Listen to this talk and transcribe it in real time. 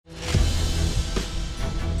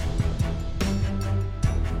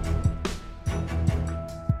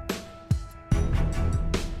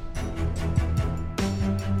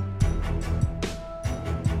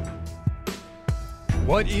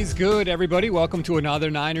What is good, everybody? Welcome to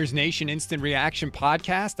another Niners Nation Instant Reaction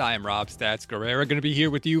podcast. I am Rob Stats Guerrera, going to be here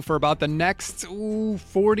with you for about the next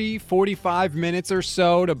 45 minutes or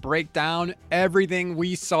so to break down everything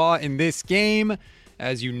we saw in this game.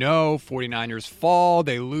 As you know, 49ers fall.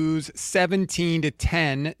 They lose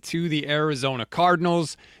 17-10 to the Arizona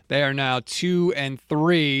Cardinals. They are now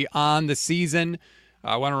 2-3 on the season.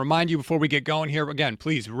 I want to remind you before we get going here, again,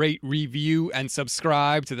 please rate, review, and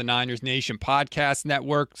subscribe to the Niners Nation Podcast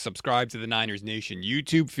Network. Subscribe to the Niners Nation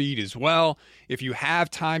YouTube feed as well. If you have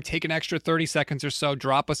time, take an extra 30 seconds or so,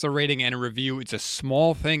 drop us a rating and a review. It's a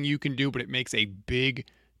small thing you can do, but it makes a big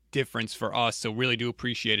difference for us, so really do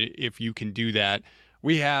appreciate it if you can do that.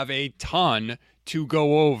 We have a ton to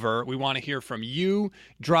go over. We want to hear from you.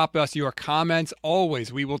 Drop us your comments.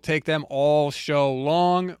 Always, we will take them all show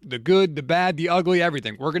long. The good, the bad, the ugly,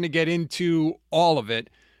 everything. We're going to get into all of it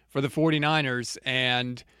for the 49ers.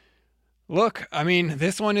 And look, I mean,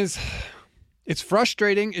 this one it's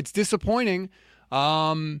frustrating. It's disappointing.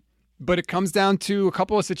 But it comes down to a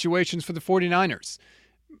couple of situations for the 49ers.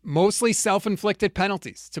 Mostly self-inflicted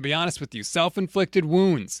penalties, to be honest with you. Self-inflicted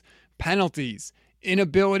wounds, penalties,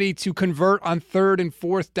 inability to convert on third and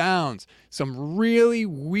fourth downs, some really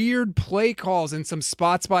weird play calls in some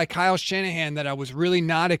spots by Kyle Shanahan that I was really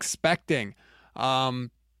not expecting.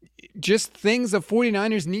 Just things the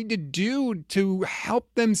 49ers need to do to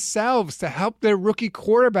help themselves, to help their rookie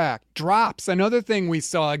quarterback. Drops, another thing we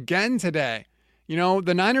saw again today. You know,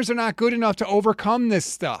 the Niners are not good enough to overcome this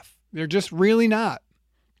stuff. They're just really not.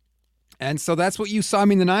 And so that's what you saw. I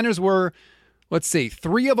mean, the Niners were,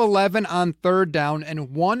 3 of 11 on third down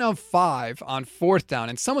and 1 of 5 on fourth down.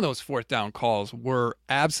 And some of those fourth down calls were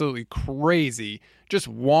absolutely crazy, just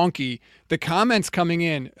wonky. The comments coming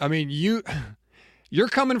in, I mean, you're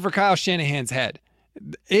coming for Kyle Shanahan's head.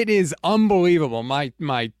 It is unbelievable. My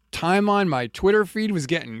timeline, my Twitter feed was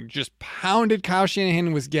getting just pounded. Kyle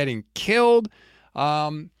Shanahan was getting killed.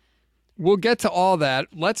 We'll get to all that.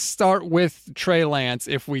 Let's start with Trey Lance,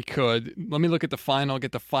 if we could. Let me look at the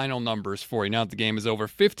final numbers for you now that the game is over.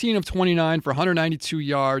 15 of 29 for 192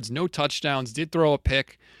 yards, no touchdowns, did throw a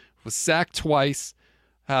pick, was sacked twice,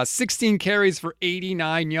 16 carries for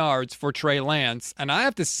 89 yards for Trey Lance. And I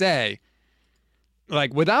have to say,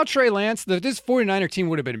 like, without Trey Lance, this 49er team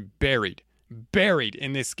would have been buried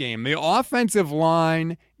in this game. The offensive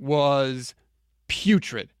line was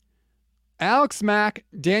putrid. Alex Mack,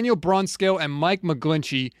 Daniel Brunskill, and Mike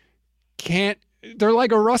McGlinchey they're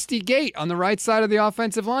like a rusty gate on the right side of the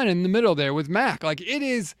offensive line in the middle there with Mack. Like, it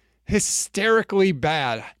is hysterically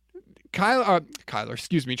bad.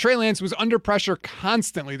 Trey Lance was under pressure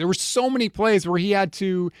constantly. There were so many plays where he had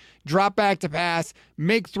to drop back to pass,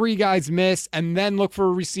 make 3 guys miss, and then look for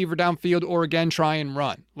a receiver downfield or again try and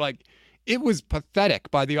run. Like, it was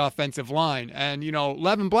pathetic by the offensive line. And, you know,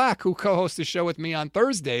 Levin Black, who co-hosts the show with me on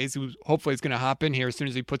Thursdays, who hopefully is going to hop in here as soon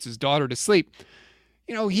as he puts his daughter to sleep,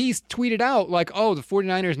 you know, he's tweeted out like, oh, the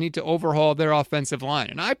 49ers need to overhaul their offensive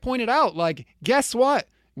line. And I pointed out, like, guess what?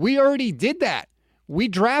 We already did that. We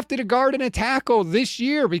drafted a guard and a tackle this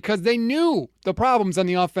year because they knew the problems on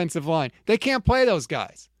the offensive line. They can't play those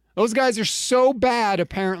guys. Those guys are so bad,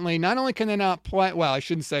 apparently. Not only can they not play, well, I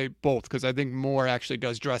shouldn't say both because I think Moore actually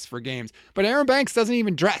does dress for games, but Aaron Banks doesn't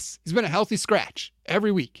even dress. He's been a healthy scratch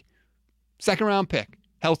every week. Second round pick,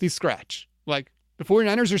 healthy scratch. Like, the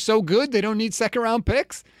 49ers are so good, they don't need second round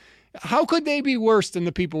picks. How could they be worse than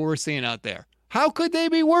the people we're seeing out there? How could they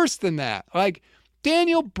be worse than that? Like,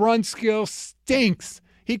 Daniel Brunskill stinks.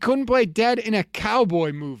 He couldn't play dead in a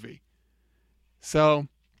cowboy movie. So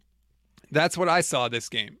that's what I saw this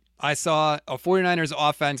game. I saw a 49ers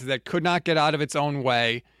offense that could not get out of its own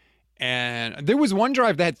way. And there was one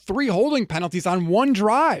drive that had 3 holding penalties on one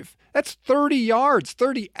drive. That's 30 yards,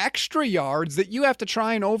 30 extra yards that you have to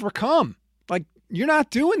try and overcome. Like, you're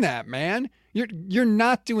not doing that, man. You're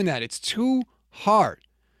not doing that. It's too hard.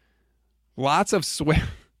 Lots of swearing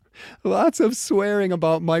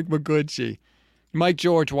about Mike McGlinchey. Mike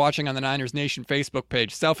George watching on the Niners Nation Facebook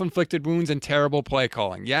page. Self-inflicted wounds and terrible play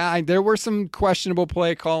calling. Yeah, there were some questionable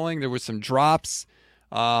play calling. There were some drops.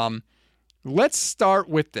 Let's start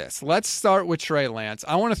with this. Let's start with Trey Lance.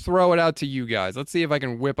 I want to throw it out to you guys. Let's see if I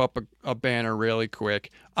can whip up a banner really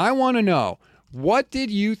quick. I want to know, what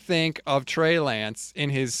did you think of Trey Lance in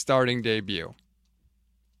his starting debut?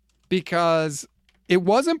 Because it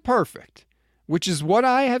wasn't perfect, which is what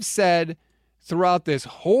I have said throughout this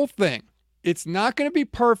whole thing. It's not going to be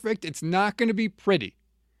perfect. It's not going to be pretty.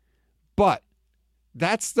 But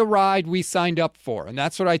that's the ride we signed up for. And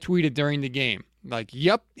that's what I tweeted during the game. Like,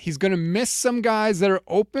 yep, he's going to miss some guys that are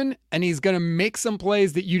open, and he's going to make some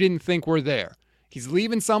plays that you didn't think were there. He's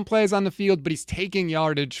leaving some plays on the field, but he's taking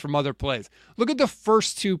yardage from other plays. Look at the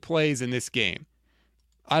first 2 plays in this game.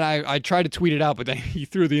 I tried to tweet it out, but then he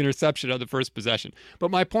threw the interception on the first possession.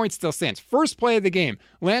 But my point still stands. First play of the game,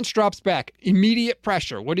 Lance drops back, immediate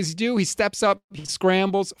pressure. What does he do? He steps up, he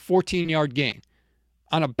scrambles, 14-yard gain.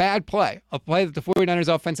 On a bad play, a play that the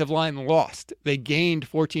 49ers offensive line lost. They gained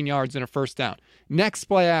 14 yards and a first down. Next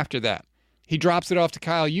play after that, he drops it off to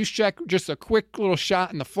Kyle ShanahanWhy, just a quick little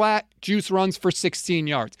shot in the flat. Juice runs for 16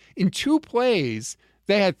 yards. In 2 plays,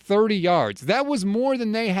 they had 30 yards. That was more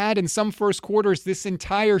than they had in some first quarters this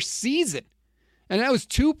entire season. And that was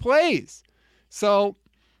 2 plays. So,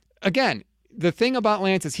 again, the thing about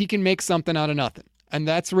Lance is he can make something out of nothing. And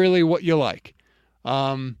that's really what you like.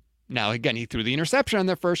 Now, again, he threw the interception on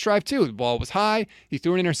their first drive, too. The ball was high. He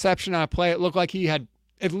threw an interception on a play. It looked like he had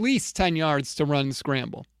at least 10 yards to run and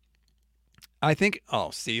scramble. I think,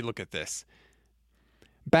 look at this.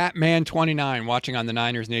 Batman29 watching on the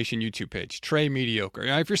Niners Nation YouTube page. Trey mediocre.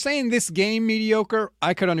 Now, if you're saying this game mediocre,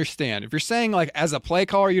 I could understand. If you're saying, like, as a play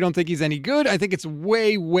caller, you don't think he's any good, I think it's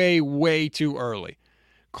way, way, way too early.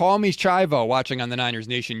 Call me Chivo watching on the Niners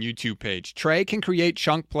Nation YouTube page. Trey can create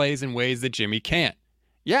chunk plays in ways that Jimmy can't.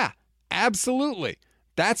 Yeah, absolutely.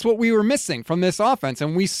 That's what we were missing from this offense,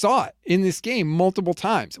 and we saw it in this game multiple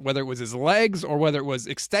times, whether it was his legs or whether it was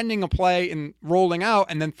extending a play and rolling out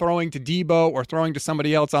and then throwing to Debo or throwing to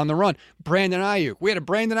somebody else on the run. Brandon Aiyuk. We had a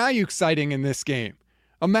Brandon Aiyuk sighting in this game.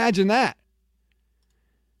 Imagine that.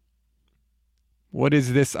 What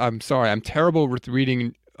is this? I'm sorry. I'm terrible with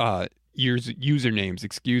reading usernames.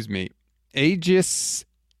 Excuse me.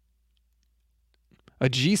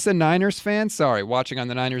 Agisa Niners fan? Sorry, watching on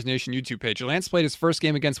the Niners Nation YouTube page. Lance played his first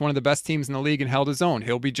game against one of the best teams in the league and held his own.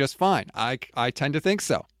 He'll be just fine. I tend to think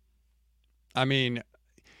so. I mean,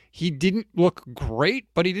 he didn't look great,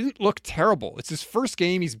 but he didn't look terrible. It's his first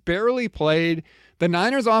game. He's barely played. The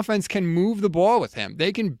Niners offense can move the ball with him.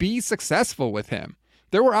 They can be successful with him.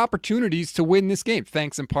 There were opportunities to win this game,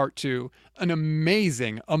 thanks in part to an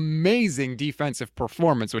amazing, amazing defensive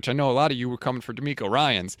performance, which I know a lot of you were coming for DeMeco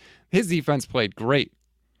Ryans. His defense played great.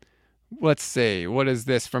 Let's see. What is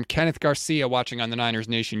this? From Kenneth Garcia watching on the Niners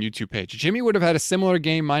Nation YouTube page. Jimmy would have had a similar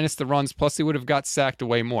game minus the runs, plus he would have got sacked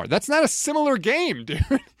way more. That's not a similar game, dude.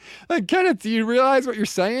 Like, Kenneth, do you realize what you're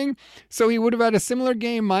saying? So he would have had a similar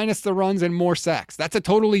game minus the runs and more sacks. That's a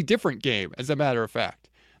totally different game, as a matter of fact.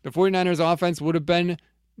 The 49ers offense would have been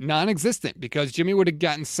non-existent because Jimmy would have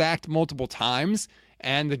gotten sacked multiple times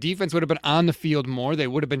and the defense would have been on the field more. They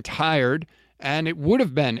would have been tired and it would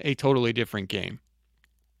have been a totally different game.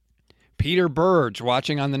 Peter Burge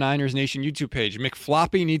watching on the Niners Nation YouTube page.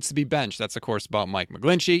 McFloppy needs to be benched. That's, of course, about Mike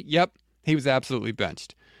McGlinchey. Yep, he was absolutely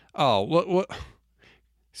benched. Oh, what?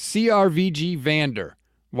 CRVG Vander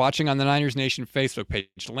watching on the Niners Nation Facebook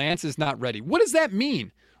page. Lance is not ready. What does that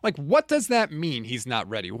mean? Like, what does that mean he's not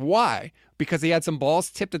ready? Why? Because he had some balls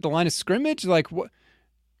tipped at the line of scrimmage? Like, what?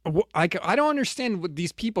 I don't understand what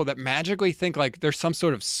these people that magically think like there's some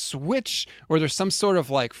sort of switch or there's some sort of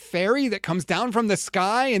like fairy that comes down from the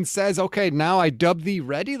sky and says, okay, now I dub thee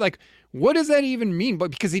ready. Like, what does that even mean? But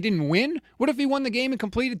because he didn't win? What if he won the game and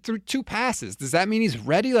completed through 2 passes? Does that mean he's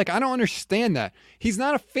ready? Like, I don't understand that. He's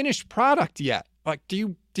not a finished product yet. Like,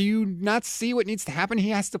 do you not see what needs to happen? He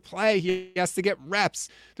has to play. He has to get reps.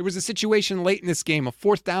 There was a situation late in this game, a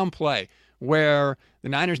 4th down play, where the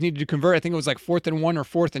Niners needed to convert. I think it was like 4th and 1 or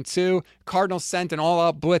 4th and 2. Cardinals sent an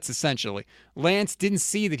all-out blitz, essentially. Lance didn't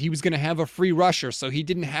see that he was going to have a free rusher, so he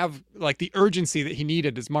didn't have like the urgency that he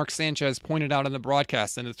needed, as Mark Sanchez pointed out on the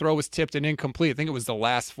broadcast, and the throw was tipped and incomplete. I think it was the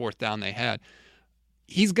last 4th down they had.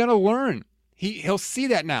 He's going to learn. He'll see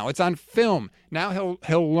that now. It's on film. Now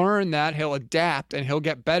he'll learn that, he'll adapt, and he'll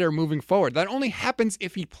get better moving forward. That only happens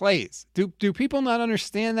if he plays. Do people not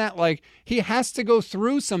understand that? Like, he has to go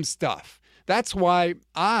through some stuff. That's why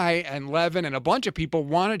I and Levin and a bunch of people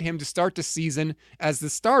wanted him to start the season as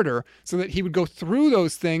the starter so that he would go through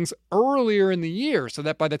those things earlier in the year so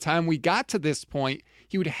that by the time we got to this point,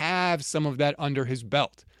 he would have some of that under his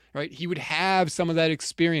belt. Right? He would have some of that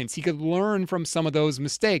experience. He could learn from some of those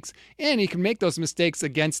mistakes, and he can make those mistakes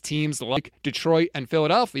against teams like Detroit and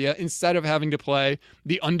Philadelphia instead of having to play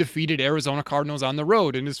the undefeated Arizona Cardinals on the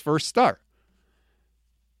road in his first start.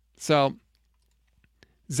 So,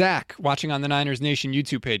 Zach, watching on the Niners Nation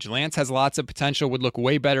YouTube page, Lance has lots of potential, would look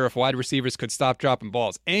way better if wide receivers could stop dropping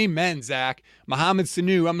balls. Amen, Zach. Mohamed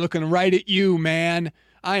Sanu, I'm looking right at you, man.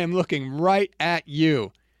 I am looking right at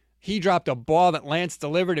you. He dropped a ball that Lance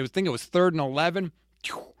delivered. I think it was 3rd and 11.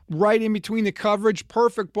 Right in between the coverage.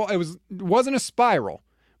 Perfect ball. It wasn't a spiral,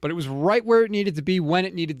 but it was right where it needed to be when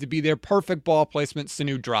it needed to be there. Perfect ball placement.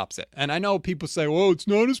 Sanu drops it. And I know people say, well, it's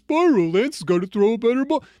not a spiral. Lance has got to throw a better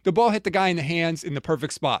ball. The ball hit the guy in the hands in the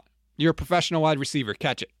perfect spot. You're a professional wide receiver.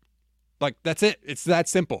 Catch it. Like, that's it. It's that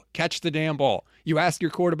simple. Catch the damn ball. You ask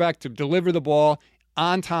your quarterback to deliver the ball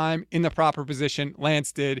on time in the proper position.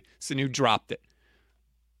 Lance did. Sanu dropped it.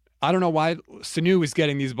 I don't know why Sanu is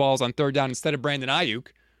getting these balls on third down instead of Brandon Aiyuk.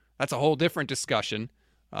 That's a whole different discussion.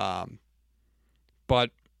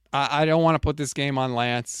 But I don't want to put this game on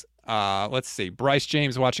Lance. Let's see. Bryce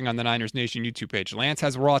James watching on the Niners Nation YouTube page. Lance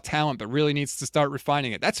has raw talent, but really needs to start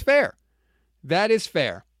refining it. That's fair. That is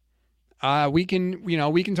fair. We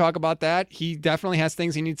can talk about that. He definitely has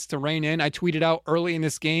things he needs to rein in. I tweeted out early in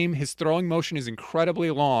this game, his throwing motion is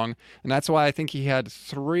incredibly long, and that's why I think he had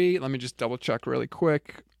 3. Let me just double check really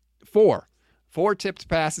quick. 4 tipped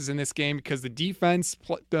passes in this game because the defense,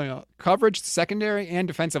 coverage, secondary, and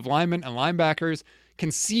defensive linemen and linebackers can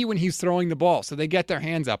see when he's throwing the ball, so they get their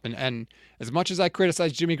hands up. And as much as I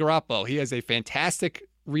criticize Jimmy Garoppolo, he has a fantastic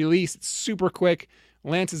release. It's super quick.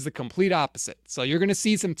 Lance is the complete opposite. So you're going to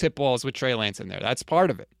see some tip balls with Trey Lance in there. That's part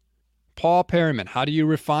of it. Paul Perryman, how do you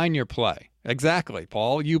refine your play? Exactly,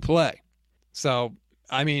 Paul, you play. So,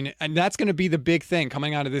 I mean, and that's going to be the big thing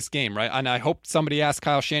coming out of this game, right? And I hope somebody asks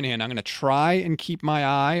Kyle Shanahan. I'm going to try and keep my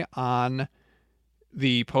eye on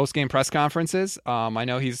the post-game press conferences. I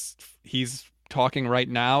know he's talking right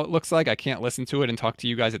now, it looks like. I can't listen to it and talk to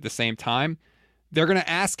you guys at the same time. They're going to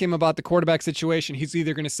ask him about the quarterback situation. He's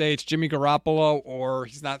either going to say it's Jimmy Garoppolo or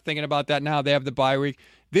he's not thinking about that now. They have the bye week.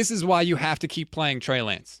 This is why you have to keep playing Trey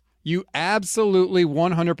Lance. You absolutely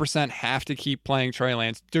 100% have to keep playing Trey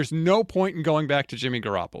Lance. There's no point in going back to Jimmy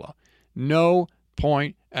Garoppolo. No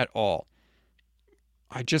point at all.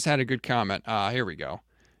 I just had a good comment. Here we go.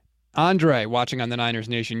 Andre, watching on the Niners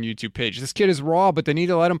Nation YouTube page. This kid is raw, but they need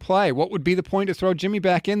to let him play. What would be the point to throw Jimmy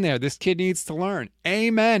back in there? This kid needs to learn.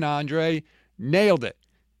 Amen, Andre. Nailed it.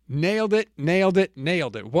 Nailed it, nailed it,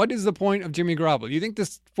 nailed it. What is the point of Jimmy Garoppolo? Do you think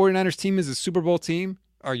this 49ers team is a Super Bowl team?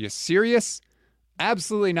 Are you serious?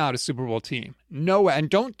 Absolutely not a Super Bowl team. No way.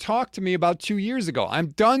 And don't talk to me about 2 years ago. I'm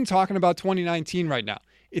done talking about 2019 right now.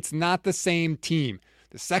 It's not the same team.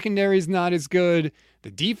 The secondary is not as good.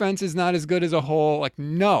 The defense is not as good as a whole. Like,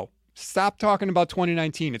 no. Stop talking about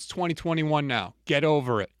 2019. It's 2021 now. Get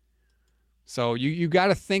over it. So you got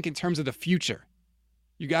to think in terms of the future.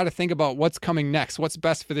 You got to think about what's coming next. What's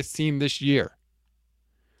best for this team this year?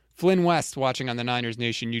 Flynn West watching on the Niners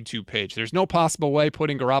Nation YouTube page. There's no possible way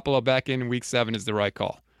putting Garoppolo back in Week 7 is the right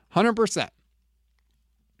call. 100%.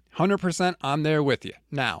 100% I'm there with you.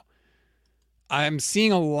 Now, I'm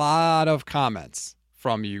seeing a lot of comments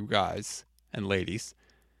from you guys and ladies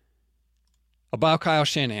about Kyle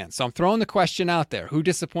Shanahan. So I'm throwing the question out there. Who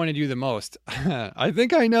disappointed you the most? I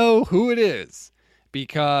think I know who it is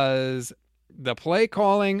because the play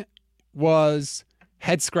calling was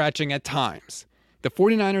head-scratching at times. The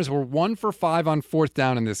 49ers were 1 for 5 on fourth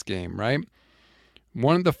down in this game, right?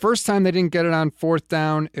 The first time they didn't get it on fourth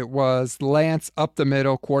down, it was Lance up the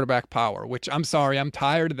middle, quarterback power, which I'm sorry, I'm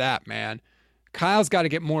tired of that, man. Kyle's got to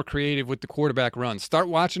get more creative with the quarterback runs. Start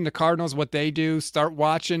watching the Cardinals, what they do. Start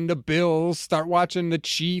watching the Bills. Start watching the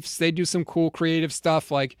Chiefs. They do some cool creative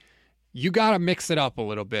stuff. Like, you got to mix it up a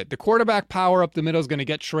little bit. The quarterback power up the middle is going to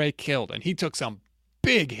get Trey killed, and he took some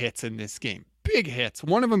big hits in this game. Big hits.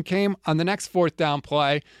 One of them came on the next fourth down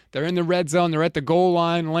play. They're in the red zone. They're at the goal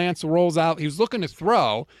line. Lance rolls out. He was looking to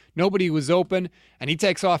throw. Nobody was open, and he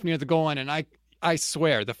takes off near the goal line, and I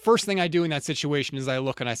swear, the first thing I do in that situation is I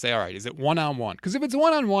look and I say, all right, is it one-on-one? Because if it's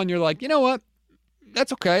one-on-one, you're like, you know what?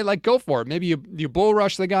 That's okay. Like, go for it. Maybe you bull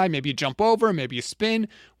rush the guy. Maybe you jump over. Maybe you spin.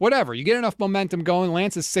 Whatever. You get enough momentum going.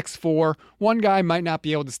 Lance is 6'4". One guy might not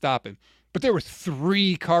be able to stop him. But there were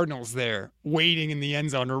 3 Cardinals there waiting in the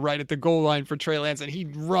end zone or right at the goal line for Trey Lance. And he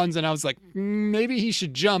runs, and I was like, maybe he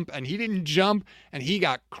should jump. And he didn't jump, and he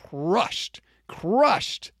got crushed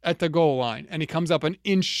at the goal line. And he comes up an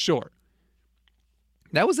inch short.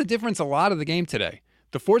 That was the difference a lot of the game today.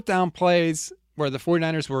 The fourth down plays where the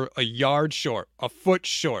 49ers were a yard short, a foot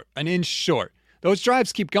short, an inch short. Those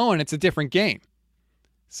drives keep going. It's a different game.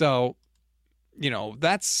 So, you know,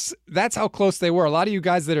 that's how close they were. A lot of you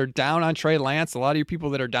guys that are down on Trey Lance, a lot of you people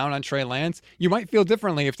that are down on Trey Lance, you might feel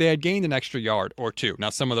differently if they had gained an extra yard or 2. Now,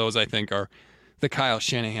 some of those I think are the Kyle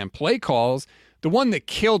Shanahan play calls. The one that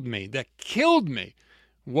killed me,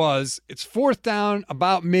 was it's fourth down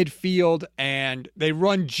about midfield, and they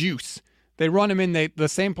run juice. They run him in the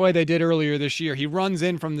same play they did earlier this year. He runs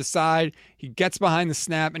in from the side, he gets behind the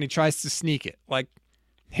snap, and he tries to sneak it. Like,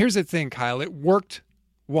 here's the thing, Kyle. It worked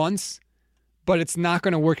once, but it's not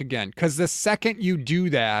going to work again. Because the second you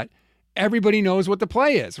do that, everybody knows what the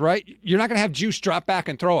play is, right? You're not going to have Juice drop back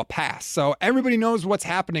and throw a pass. So everybody knows what's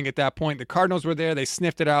happening at that point. The Cardinals were there. They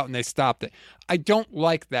sniffed it out and they stopped it. I don't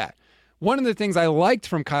like that. One of the things I liked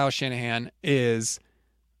from Kyle Shanahan is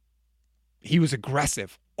he was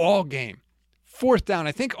aggressive all game. Fourth down,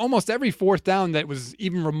 I think almost every fourth down that was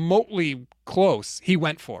even remotely close, he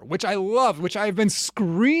went for, which I love, which I've been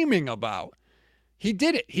screaming about. He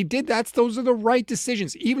did it. He did that. Those are the right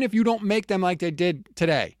decisions, even if you don't make them like they did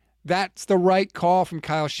today. That's the right call from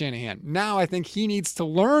Kyle Shanahan. Now I think he needs to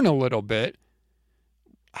learn a little bit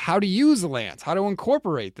how to use Lance, how to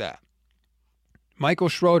incorporate that. Michael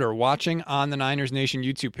Schroeder, watching on the Niners Nation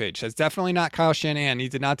YouTube page, says definitely not Kyle Shanahan. He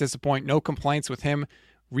did not disappoint. No complaints with him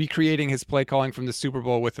recreating his play calling from the Super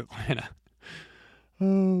Bowl with Atlanta.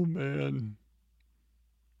 Oh, man.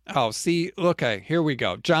 Oh, see, okay, here we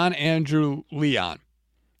go. John Andrew Leon.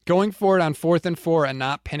 Going for it on 4th and 4 and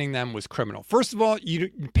not pinning them was criminal. First of all,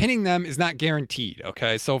 pinning them is not guaranteed,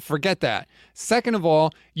 okay? So forget that. Second of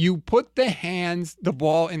all, you put the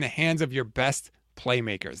ball in the hands of your best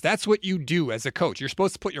playmakers. That's what you do as a coach. You're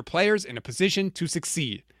supposed to put your players in a position to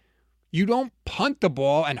succeed. You don't punt the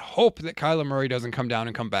ball and hope that Kyler Murray doesn't come down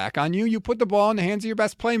and come back on you. You put the ball in the hands of your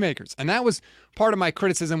best playmakers. And that was part of my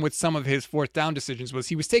criticism with some of his fourth down decisions was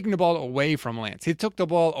he was taking the ball away from Lance. He took the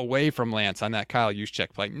ball away from Lance on that Kyle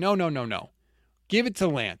Juszczyk play. No. Give it to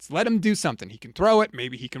Lance. Let him do something. He can throw it.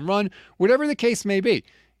 Maybe he can run. Whatever the case may be.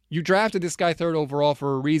 You drafted this guy 3rd overall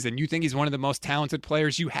for a reason. You think he's one of the most talented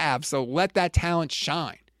players you have, so let that talent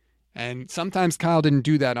shine. And sometimes Kyle didn't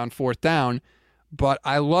do that on 4th down, but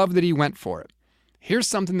I love that he went for it. Here's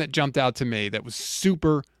something that jumped out to me that was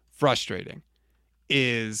super frustrating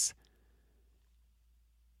is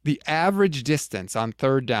the average distance on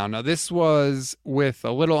 3rd down. Now, this was with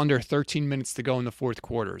a little under 13 minutes to go in the 4th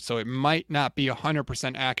quarter, so it might not be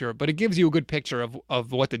 100% accurate, but it gives you a good picture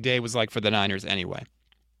of what the day was like for the Niners anyway.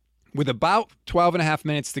 With about 12 and a half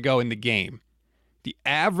minutes to go in the game, the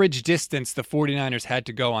average distance the 49ers had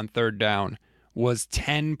to go on 3rd down was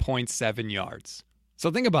 10.7 yards.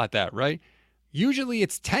 So think about that, right? Usually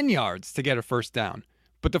it's 10 yards to get a first down.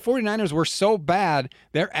 But the 49ers were so bad,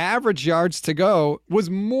 their average yards to go was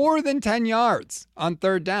more than 10 yards on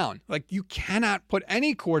 3rd down. Like, you cannot put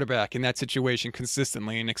any quarterback in that situation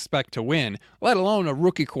consistently and expect to win, let alone a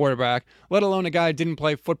rookie quarterback, let alone a guy who didn't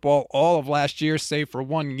play football all of last year, save for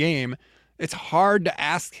one game. It's hard to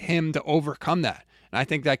ask him to overcome that. And I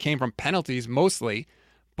think that came from penalties mostly,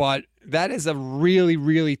 but that is a really,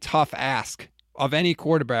 really tough ask of any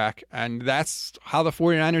quarterback. And that's how the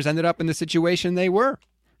 49ers ended up in the situation they were.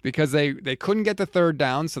 Because they couldn't get the 3rd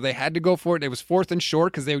down, so they had to go for it. It was 4th and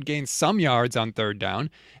short because they would gain some yards on 3rd down.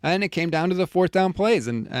 And it came down to the 4th down plays.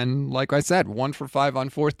 And like I said, 1 for 5 on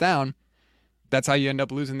 4th down. That's how you end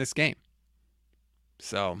up losing this game.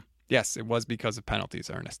 So, yes, it was because of penalties,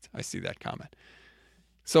 Ernest. I see that comment.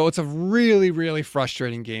 So it's a really, really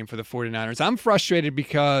frustrating game for the 49ers. I'm frustrated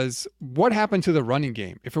because what happened to the running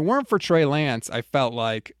game? If it weren't for Trey Lance, I felt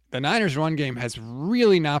like the Niners' run game has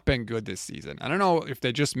really not been good this season. I don't know if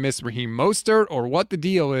they just miss Raheem Mostert or what the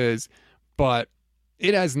deal is, but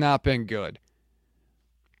it has not been good.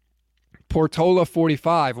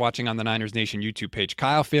 Portola45 watching on the Niners Nation YouTube page.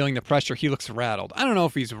 Kyle feeling the pressure. He looks rattled. I don't know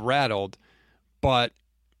if he's rattled, but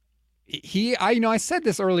I said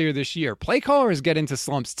this earlier this year. Play callers get into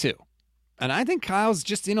slumps too. And I think Kyle's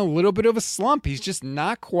just in a little bit of a slump. He's just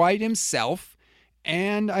not quite himself.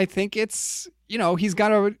 And I think it's, he's got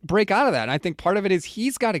to break out of that. And I think part of it is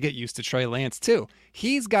he's got to get used to Trey Lance too.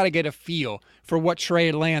 He's got to get a feel for what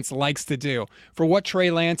Trey Lance likes to do, for what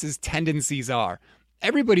Trey Lance's tendencies are.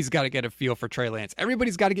 Everybody's got to get a feel for Trey Lance.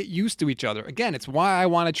 Everybody's got to get used to each other. Again, it's why I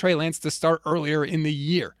wanted Trey Lance to start earlier in the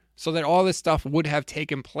year, so that all this stuff would have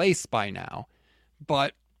taken place by now.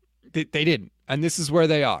 But they didn't. And this is where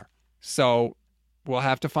they are. So we'll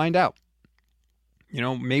have to find out.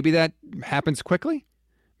 Maybe that happens quickly.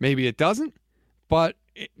 Maybe it doesn't. But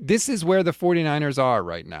this is where the 49ers are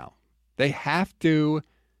right now. They have to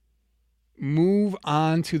move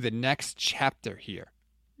on to the next chapter here.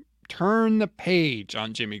 Turn the page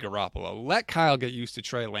on Jimmy Garoppolo. Let Kyle get used to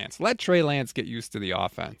Trey Lance. Let Trey Lance get used to the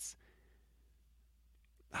offense.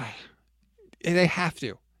 They have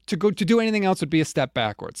to. To do anything else would be a step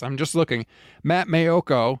backwards. I'm just looking. Matt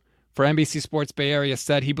Mayoko for NBC Sports Bay Area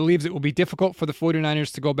said he believes it will be difficult for the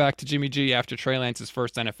 49ers to go back to Jimmy G after Trey Lance's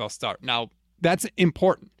first NFL start. Now, that's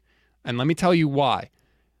important. And let me tell you why.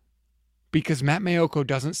 Because Matt Mayoko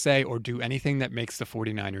doesn't say or do anything that makes the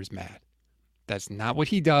 49ers mad. That's not what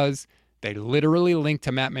he does. They literally link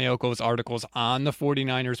to Matt Mayoko's articles on the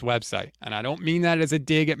 49ers website. And I don't mean that as a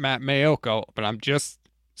dig at Matt Mayoko, but I'm just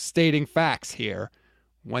stating facts here.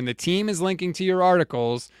 When the team is linking to your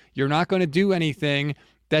articles, you're not going to do anything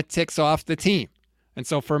that ticks off the team. And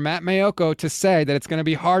so for Matt Maiocco to say that it's going to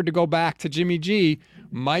be hard to go back to Jimmy G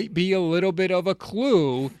might be a little bit of a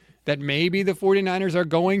clue that maybe the 49ers are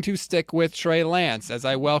going to stick with Trey Lance, as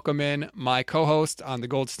I welcome in my co-host on the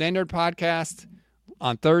Gold Standard podcast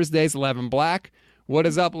on Thursdays, Levin Black. What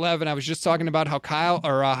is up, Levin? I was just talking about how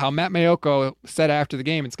how Matt Maiocco said after the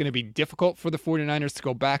game it's going to be difficult for the 49ers to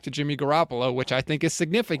go back to Jimmy Garoppolo, which I think is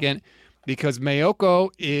significant because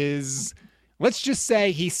Maiocco is, let's just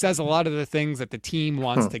say he says a lot of the things that the team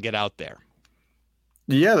wants to get out there.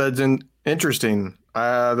 Yeah, that's interesting.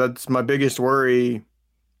 That's my biggest worry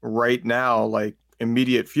right now, like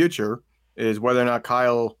immediate future, is whether or not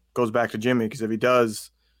Kyle goes back to Jimmy, because if he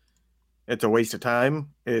does, it's a waste of time.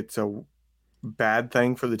 It's a bad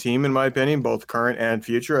thing for the team, in my opinion, both current and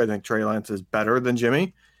future. I think Trey Lance is better than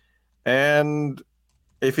Jimmy. And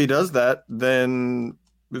if he does that, then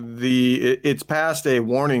it's past a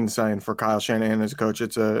warning sign for Kyle Shanahan as a coach.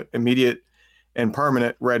 It's a immediate and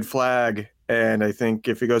permanent red flag. And I think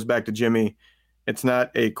if he goes back to Jimmy, it's not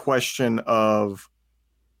a question of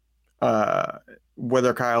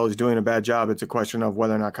whether Kyle is doing a bad job. It's a question of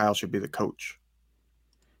whether or not Kyle should be the coach.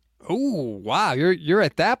 Oh, wow. You're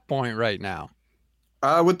at that point right now.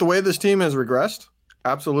 With the way this team has regressed,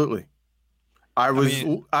 absolutely. I was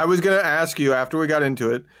going to ask you after we got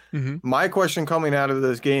into it. Mm-hmm. My question coming out of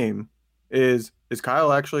this game is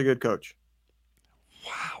Kyle actually a good coach?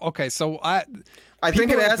 Wow. Okay, so I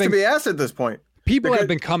think it has to be asked at this point. People have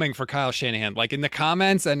been coming for Kyle Shanahan, like in the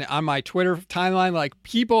comments and on my Twitter timeline. Like,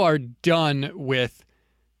 people are done with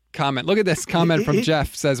comment. Look at this comment from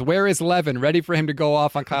Jeff. Says, "Where is Levin? Ready for him to go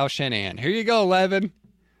off on Kyle Shanahan." Here you go, Levin.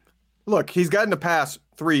 Look, he's gotten to pass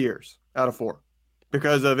 3 years out of 4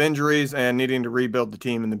 because of injuries and needing to rebuild the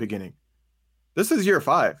team in the beginning. This is year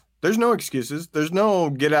 5. There's no excuses. There's no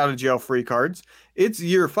get out of jail free cards. It's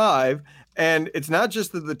year 5, and it's not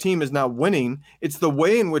just that the team is not winning. It's the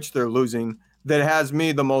way in which they're losing that has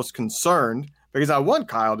me the most concerned, because I want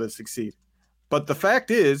Kyle to succeed. But the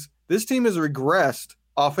fact is, this team has regressed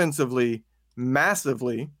offensively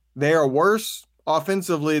massively. They are worse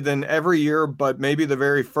offensively than every year, but maybe the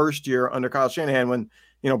very first year under Kyle Shanahan when,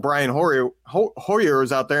 Brian Hoyer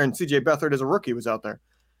was out there and CJ Beathard as a rookie was out there.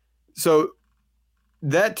 So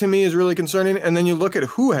that to me is really concerning. And then you look at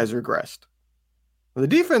who has regressed. The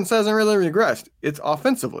defense hasn't really regressed. It's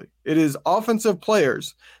offensively. It is offensive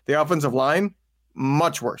players. The offensive line,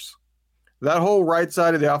 much worse. That whole right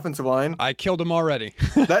side of the offensive line. I killed him already.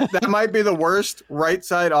 that might be the worst right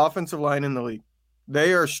side offensive line in the league.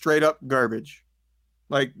 They are straight up garbage.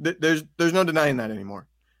 Like, there's no denying that anymore.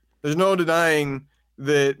 There's no denying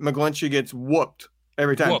that McGlinchey gets whooped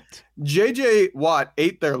every time. J.J. Watt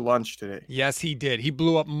ate their lunch today. Yes, he did. He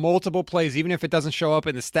blew up multiple plays, even if it doesn't show up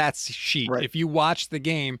in the stats sheet. Right. If you watch the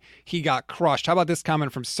game, he got crushed. How about this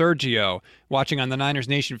comment from Sergio, watching on the Niners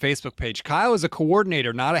Nation Facebook page? Kyle is a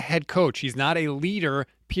coordinator, not a head coach. He's not a leader,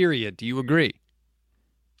 period. Do you agree?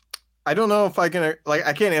 I don't know if I can,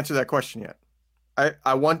 I can't answer that question yet.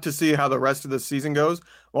 I want to see how the rest of the season goes.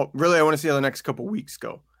 Well, really, I want to see how the next couple weeks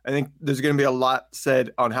go. I think there's going to be a lot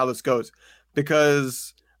said on how this goes,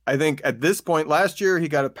 because I think at this point last year, he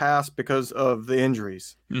got a pass because of the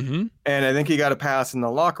injuries. Mm-hmm. And I think he got a pass in the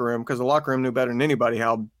locker room because the locker room knew better than anybody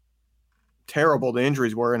how terrible the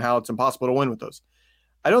injuries were and how it's impossible to win with those.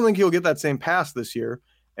 I don't think he'll get that same pass this year.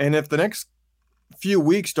 And if the next few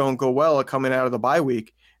weeks don't go well coming out of the bye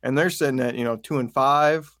week and they're sitting at,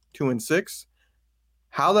 2-5, 2-6,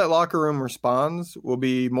 how that locker room responds will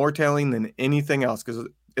be more telling than anything else. Because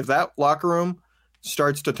if that locker room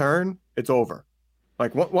starts to turn, it's over.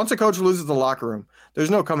 Like, once a coach loses the locker room, there's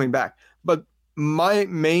no coming back. But my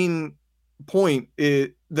main point is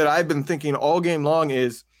that I've been thinking all game long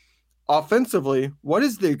is, offensively, what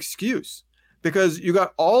is the excuse? Because you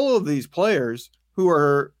got all of these players who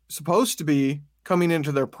are supposed to be coming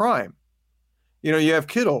into their prime. You have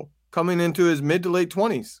Kittle coming into his mid to late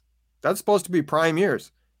 20s. That's supposed to be prime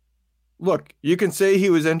years. Look, you can say he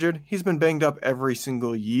was injured. He's been banged up every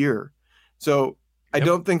single year. So I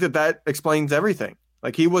don't think that explains everything.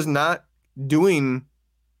 Like, he was not doing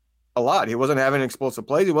a lot. He wasn't having explosive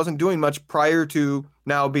plays. He wasn't doing much prior to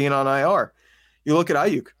now being on IR. You look at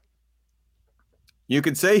Aiyuk. You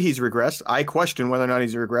could say he's regressed. I question whether or not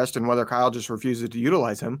he's regressed and whether Kyle just refuses to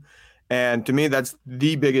utilize him. And to me, that's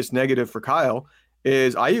the biggest negative for Kyle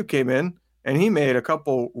is Aiyuk came in and he made a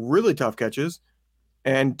couple really tough catches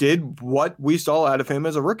and did what we saw out of him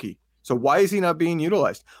as a rookie. So why is he not being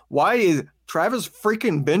utilized? Why is Travis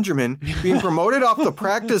freaking Benjamin being promoted off the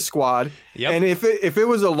practice squad? Yep. And if it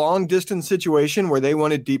was a long distance situation where they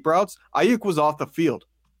wanted deep routes, Aiyuk was off the field.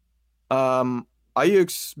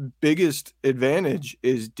 Aiyuk's biggest advantage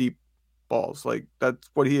is deep balls. Like that's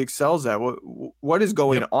what he excels at. What is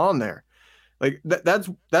going on there? Like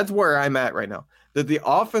that's where I'm at right now. That the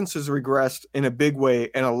offense has regressed in a big way,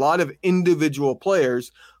 and a lot of individual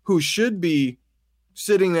players who should be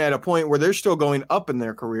sitting at a point where they're still going up in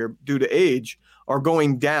their career due to age are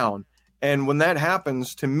going down. And when that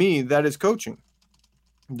happens, to me, that is coaching.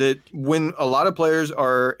 That when a lot of players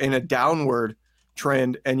are in a downward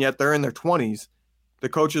trend and yet they're in their 20s, the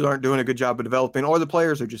coaches aren't doing a good job of developing, or the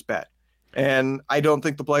players are just bad. And I don't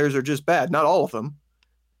think the players are just bad, not all of them.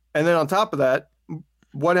 And then on top of that,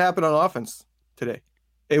 what happened on offense today?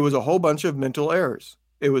 It was a whole bunch of mental errors.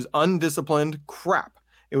 It was undisciplined crap.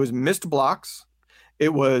 It was missed blocks.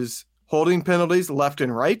 It was holding penalties left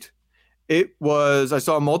and right. It was, I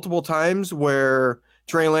saw multiple times where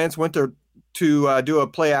Trey Lance went to do a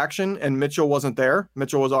play action and Mitchell wasn't there.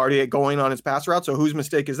 Mitchell was already going on his pass route. So whose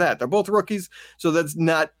mistake is that? They're both rookies. So that's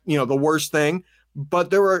not, the worst thing. But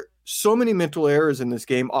there were so many mental errors in this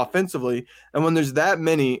game offensively. And when there's that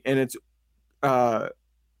many, and it's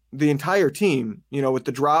the entire team, with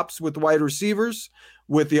the drops, with the wide receivers,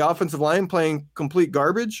 with the offensive line playing complete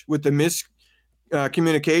garbage, with the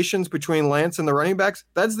miscommunications between Lance and the running backs,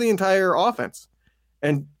 that's the entire offense.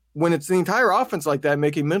 And when it's the entire offense like that,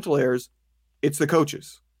 making mental errors, it's the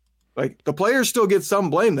coaches. Like the players still get some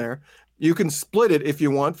blame there. You can split it if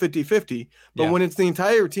you want 50-50, but when it's the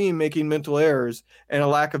entire team making mental errors and a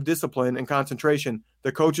lack of discipline and concentration,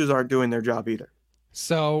 the coaches aren't doing their job either.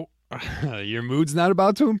 So your mood's not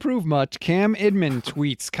about to improve much. Cam Idman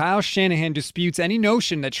tweets, Kyle Shanahan disputes any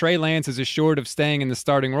notion that Trey Lance is assured of staying in the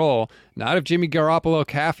starting role. Not if Jimmy Garoppolo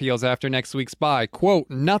calf heals after next week's bye. Quote,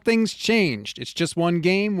 nothing's changed. It's just one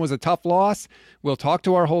game, was a tough loss. We'll talk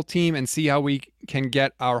to our whole team and see how we can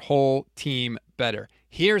get our whole team better.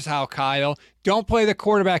 Here's how, Kyle. Don't play the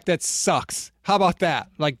quarterback that sucks. How about that?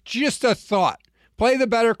 Like, just a thought. Play the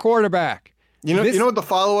better quarterback. You know what the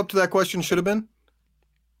follow-up to that question should have been?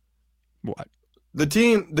 What? The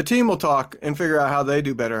team will talk and figure out how they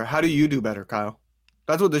do better. How do you do better, Kyle?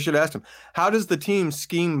 That's what they should ask him. How does the team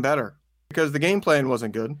scheme better? Because the game plan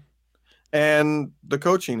wasn't good and the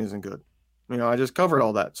coaching isn't good. I just covered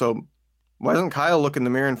all that. So why doesn't Kyle look in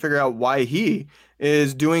the mirror and figure out why he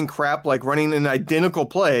is doing crap like running an identical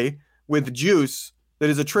play with juice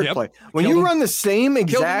that is a trick play? When you run the same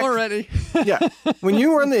exact already. When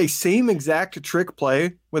you run the same exact trick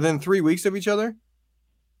play within 3 weeks of each other,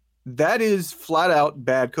 that is flat out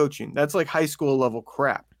bad coaching. That's like high school level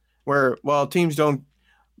crap where, teams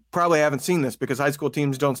probably haven't seen this because high school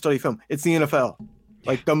teams don't study film. It's the NFL.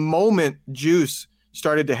 Like the moment Juice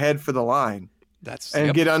started to head for the line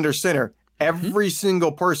and get under center, every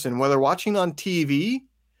single person, whether watching on TV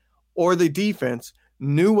or the defense,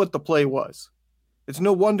 knew what the play was. It's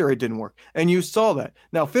no wonder it didn't work. And you saw that.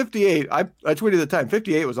 Now, 58, I tweeted at the time,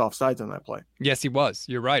 58 was offsides on that play. Yes, he was.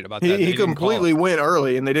 You're right about that. He completely went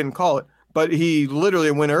early, and they didn't call it. But he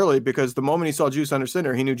literally went early because the moment he saw Juice under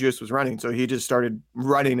center, he knew Juice was running. So he just started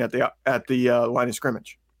running at the line of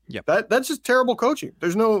scrimmage. Yep. That's just terrible coaching.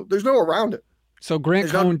 There's no around it. So Grant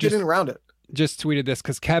Cohn just tweeted this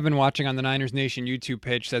because Kevin watching on the Niners Nation YouTube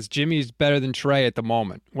page says Jimmy's better than Trey at the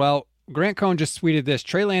moment. Well, Grant Cohn just tweeted this.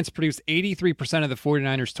 Trey Lance produced 83% of the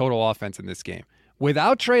 49ers total offense in this game.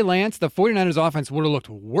 Without Trey Lance, the 49ers offense would have looked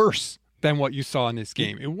worse than what you saw in this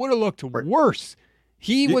game. It would have looked worse.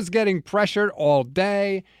 He was getting pressured all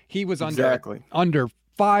day. He was under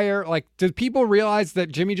fire. Like, did people realize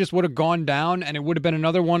that Jimmy just would have gone down and it would have been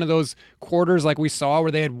another one of those quarters like we saw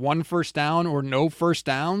where they had one first down or no first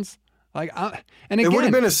downs? Like, and again, it would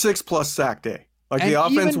have been a 6+ sack day. Like the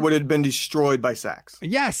offense would have been destroyed by sacks.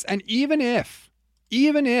 Yes, and even if,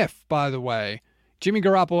 by the way, Jimmy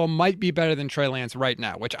Garoppolo might be better than Trey Lance right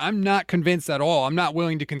now, which I'm not convinced at all. I'm not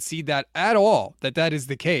willing to concede that at all, that is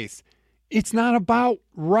the case. It's not about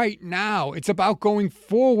right now. It's about going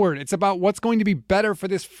forward. It's about what's going to be better for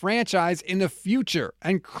this franchise in the future.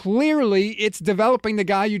 And clearly, it's developing the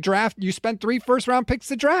guy you draft. You spent 3 first-round picks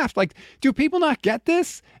to draft. Like, do people not get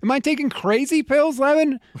this? Am I taking crazy pills,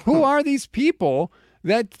 Levin? Who are these people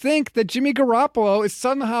that think that Jimmy Garoppolo is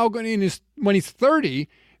somehow going to, when he's 30,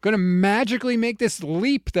 going to magically make this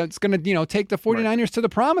leap that's going to, take the 49ers to the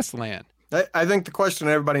promised land? I think the question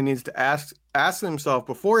everybody needs to ask themselves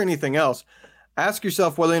before anything else, ask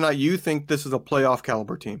yourself whether or not you think this is a playoff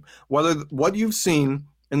caliber team. Whether what you've seen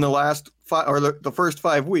in the last the first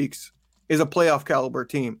 5 weeks is a playoff caliber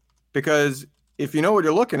team. Because if you know what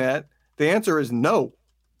you're looking at, the answer is no.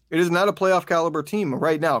 It is not a playoff caliber team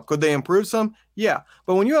right now. Could they improve some? Yeah.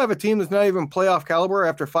 But when you have a team that's not even playoff caliber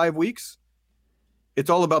after 5 weeks, it's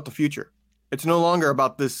all about the future. It's no longer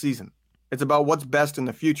about this season. It's about what's best in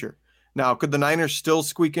the future. Now, could the Niners still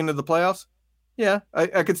squeak into the playoffs? Yeah,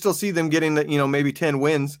 I could still see them getting maybe 10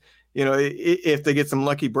 wins, if they get some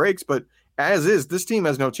lucky breaks. But as is, this team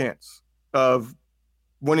has no chance of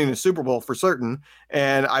winning a Super Bowl for certain.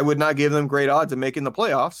 And I would not give them great odds of making the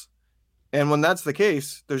playoffs. And when that's the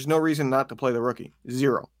case, there's no reason not to play the rookie.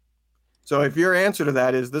 Zero. So if your answer to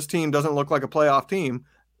that is this team doesn't look like a playoff team,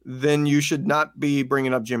 then you should not be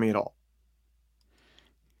bringing up Jimmy at all.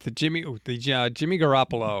 The Jimmy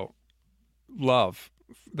Garoppolo love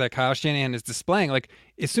that Kyle Shanahan is displaying, like,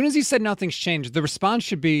 as soon as he said nothing's changed, the response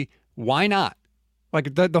should be, why not?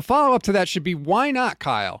 Like, the follow-up to that should be, why not,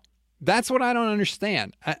 Kyle? That's what I don't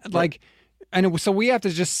understand. So we have to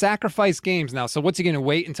just sacrifice games now. So what's he going to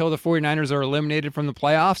wait until the 49ers are eliminated from the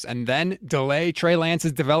playoffs and then delay Trey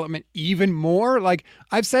Lance's development even more? Like,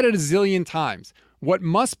 I've said it a zillion times. What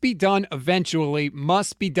must be done eventually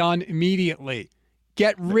must be done immediately.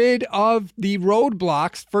 Get rid of the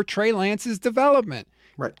roadblocks for Trey Lance's development.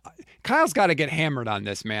 Right. Kyle's got to get hammered on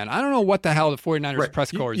this, man. I don't know what the hell the 49ers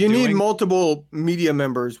press corps is doing. You need multiple media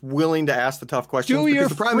members willing to ask the tough questions. Do your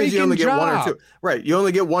the problem is you only get job. one or two. Right. You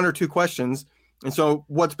only get one or two questions. And so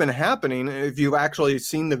what's been happening, if you've actually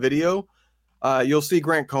seen the video, you'll see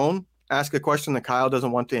Grant Cohn ask a question that Kyle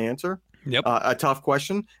doesn't want to answer. Yep. A tough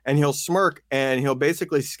question. And he'll smirk and he'll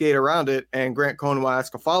basically skate around it. And Grant Cohn will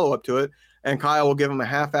ask a follow-up to it. And Kyle will give him a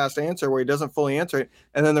half-assed answer where he doesn't fully answer it,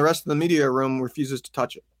 and then the rest of the media room refuses to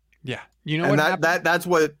touch it. Yeah, you know, and that's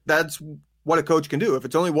what a coach can do. If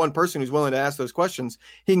it's only one person who's willing to ask those questions,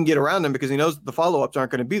 he can get around them because he knows the follow-ups aren't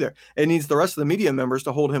going to be there. It needs the rest of the media members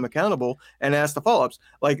to hold him accountable and ask the follow-ups.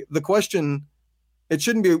 Like the question, it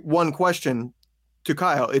shouldn't be one question to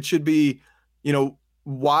Kyle. It should be,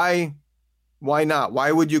 why not?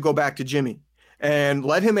 Why would you go back to Jimmy? And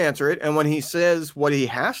let him answer it. And when he says what he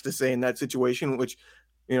has to say in that situation, which,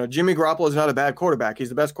 Jimmy Garoppolo is not a bad quarterback. He's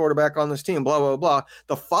the best quarterback on this team, blah, blah, blah.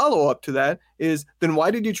 The follow-up to that is, then why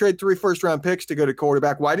did you trade 3 first-round picks to go to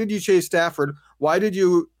quarterback? Why did you chase Stafford? Why did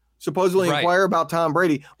you supposedly inquire about Tom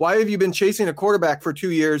Brady? Why have you been chasing a quarterback for 2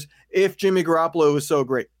 years if Jimmy Garoppolo is so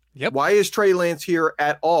great? Yep. Why is Trey Lance here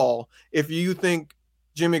at all if you think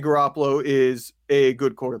Jimmy Garoppolo is a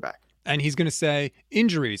good quarterback? And he's going to say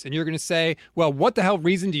injuries. And you're going to say, well, what the hell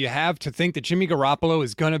reason do you have to think that Jimmy Garoppolo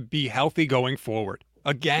is going to be healthy going forward?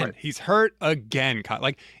 Again, right. He's hurt again.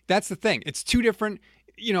 Like, that's the thing. It's two different,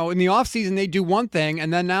 in the offseason, they do one thing,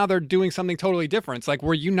 and then now they're doing something totally different. It's like,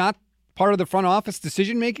 were you not part of the front office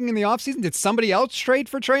decision-making in the offseason? Did somebody else trade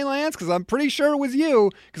for Trey Lance? Because I'm pretty sure it was you,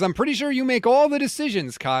 because I'm pretty sure you make all the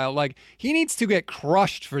decisions, Kyle. Like, he needs to get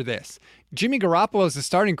crushed for this. Jimmy Garoppolo is the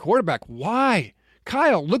starting quarterback. Why?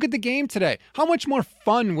 Kyle, look at the game today. How much more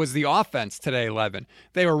fun was the offense today, Levin?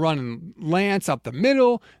 They were running Lance up the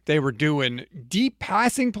middle. They were doing deep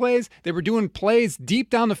passing plays. They were doing plays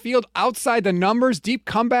deep down the field, outside the numbers, deep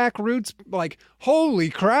comeback routes. Like, holy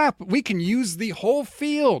crap, we can use the whole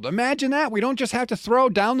field. Imagine that. We don't just have to throw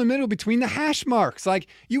down the middle between the hash marks. Like,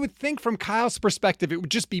 you would think from Kyle's perspective, it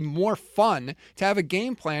would just be more fun to have a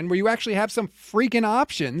game plan where you actually have some freaking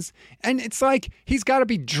options. And it's like he's got to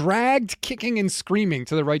be dragged, kicking and screaming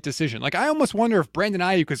to the right decision. Like, I almost wonder if Brandon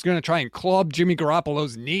Aiyuk is going to try and club Jimmy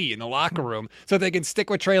Garoppolo's knee in the locker room so they can stick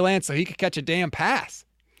with Trey Lance so he could catch a damn pass.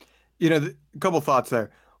 A couple thoughts there.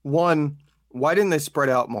 One, why didn't they spread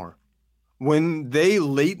out more? When they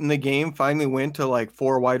late in the game finally went to like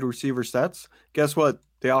 4 wide receiver sets, guess what?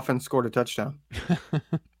 The offense scored a touchdown.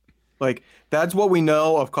 Like, that's what we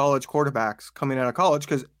know of college quarterbacks coming out of college,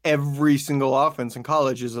 because every single offense in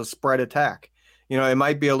college is a spread attack. It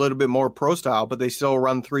might be a little bit more pro style, but they still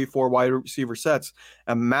run 3-4 wide receiver sets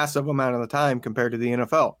a massive amount of the time compared to the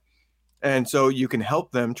NFL. And so you can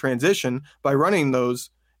help them transition by running those,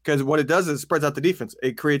 because what it does is it spreads out the defense.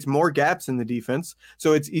 It creates more gaps in the defense,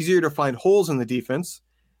 so it's easier to find holes in the defense.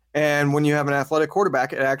 And when you have an athletic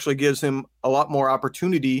quarterback, it actually gives him a lot more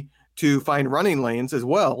opportunity to find running lanes as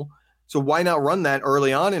well. So why not run that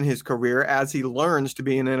early on in his career as he learns to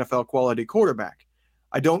be an NFL quality quarterback?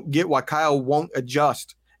 I don't get why Kyle won't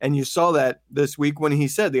adjust. And you saw that this week when he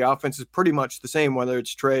said the offense is pretty much the same, whether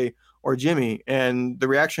it's Trey or Jimmy. And the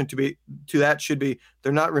reaction to that should be,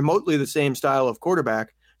 they're not remotely the same style of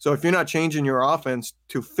quarterback. So if you're not changing your offense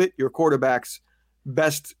to fit your quarterback's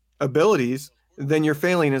best abilities, then you're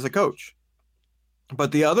failing as a coach.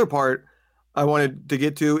 But the other part I wanted to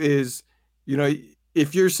get to is,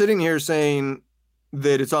 if you're sitting here saying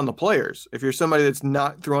that it's on the players, if you're somebody that's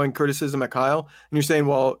not throwing criticism at Kyle and you're saying,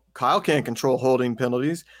 well, Kyle can't control holding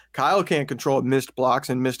penalties, Kyle can't control missed blocks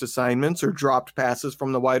and missed assignments or dropped passes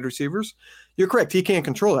from the wide receivers, you're correct. He can't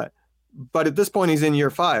control that. But at this point, he's in year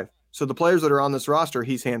 5. So the players that are on this roster,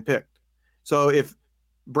 he's handpicked. So if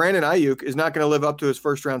Brandon Aiyuk is not going to live up to his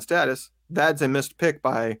first round status, that's a missed pick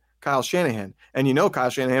by Kyle Shanahan. And Kyle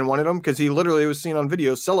Shanahan wanted him because he literally was seen on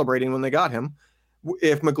video celebrating when they got him.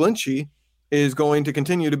 If McGlinchey is going to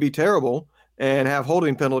continue to be terrible and have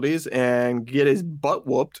holding penalties and get his butt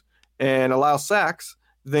whooped and allow sacks,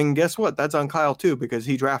 then guess what? That's on Kyle too, because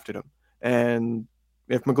he drafted him. And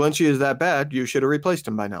if McGlinchey is that bad, you should have replaced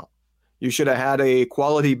him by now. You should have had a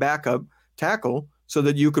quality backup tackle so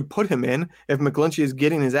that you could put him in if McGlinchey is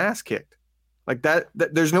getting his ass kicked. Like that,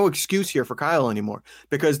 there's no excuse here for Kyle anymore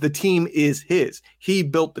because the team is his. He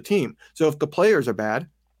built the team. So if the players are bad,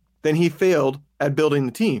 then he failed at building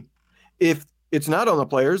the team. If it's not on the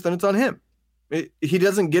players, then it's on him. He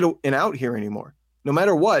doesn't get an out here anymore. No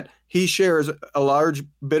matter what, he shares a large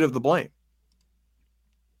bit of the blame.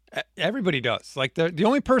 Everybody does. Like the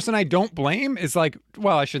only person I don't blame is I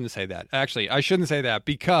shouldn't say that. Actually, I shouldn't say that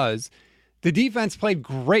because the defense played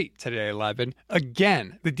great today, Levin.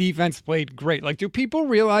 Again, the defense played great. Like, do people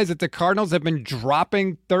realize that the Cardinals have been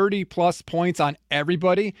dropping 30-plus points on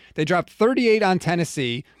everybody? They dropped 38 on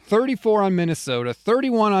Tennessee, 34 on Minnesota,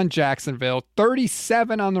 31 on Jacksonville,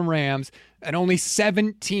 37 on the Rams, and only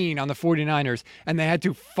 17 on the 49ers. And they had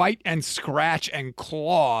to fight and scratch and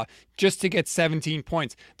claw just to get 17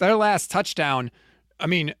 points. Their last touchdown,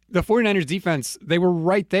 the 49ers defense, they were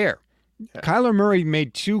right there. Yeah. Kyler Murray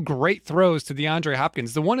made 2 great throws to DeAndre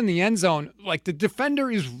Hopkins. The one in the end zone, the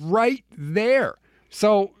defender is right there.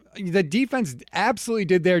 So the defense absolutely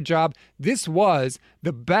did their job. This was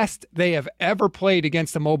the best they have ever played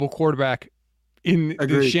against a mobile quarterback in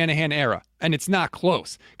the Shanahan era, and it's not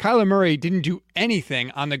close. Kyler Murray didn't do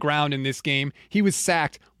anything on the ground in this game. He was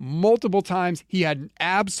sacked multiple times. He had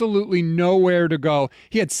absolutely nowhere to go.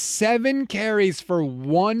 He had 7 carries for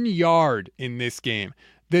 1 yard in this game.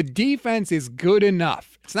 The defense is good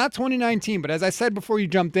enough. It's not 2019, but as I said before you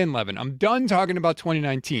jumped in, Levin, I'm done talking about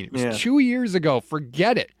 2019. It was 2 years ago.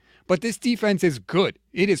 Forget it. But this defense is good.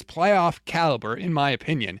 It is playoff caliber, in my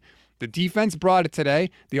opinion. The defense brought it today.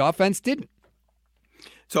 The offense didn't.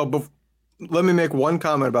 So let me make one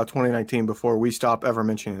comment about 2019 before we stop ever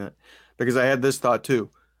mentioning it, because I had this thought too.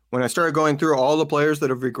 When I started going through all the players that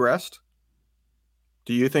have regressed,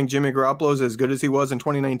 do you think Jimmy Garoppolo is as good as he was in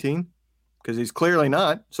 2019? Because he's clearly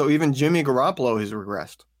not. So even Jimmy Garoppolo has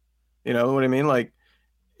regressed. You know what I mean?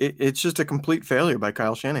 It's just a complete failure by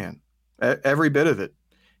Kyle Shanahan. Every bit of it.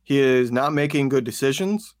 He is not making good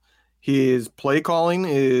decisions. His play calling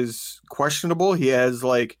is questionable. He has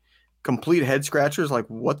complete head scratchers.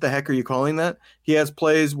 What the heck are you calling that? He has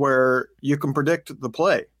plays where you can predict the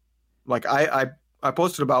play. I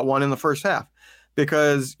posted about one in the first half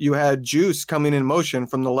because you had Juice coming in motion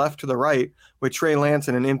from the left to the right with Trey Lance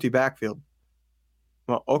in an empty backfield.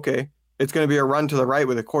 Well, okay. It's going to be a run to the right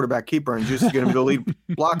with a quarterback keeper, and Juice is going to be the lead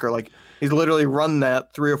blocker. He's literally run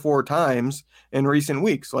that 3 or 4 times in recent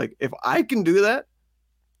weeks. If I can do that,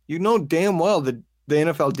 you know damn well that the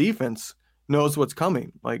NFL defense knows what's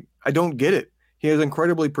coming. I don't get it. He is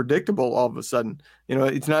incredibly predictable all of a sudden.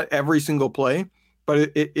 It's not every single play,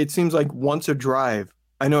 but it seems like once a drive,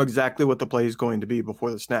 I know exactly what the play is going to be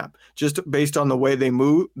before the snap, just based on the way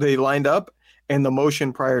they lined up and the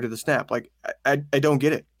motion prior to the snap. I don't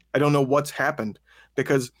get it. I don't know what's happened,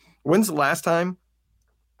 because when's the last time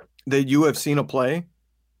that you have seen a play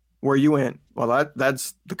where you went, well,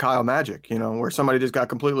 that's the Kyle magic, where somebody just got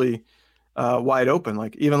completely wide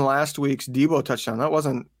open. Even last week's Debo touchdown, that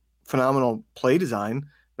wasn't phenomenal play design.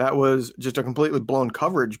 That was just a completely blown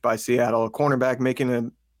coverage by Seattle, a cornerback making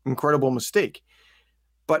an incredible mistake.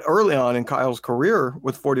 But early on in Kyle's career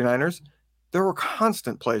with 49ers, there were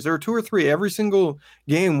constant plays. There were 2 or 3 every single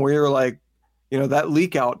game where you're that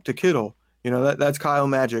leak out to Kittle, that's Kyle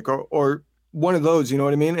magic or one of those, you know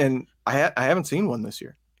what I mean? And I haven't seen one this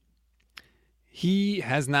year. He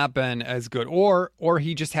has not been as good, or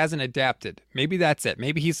he just hasn't adapted. Maybe that's it.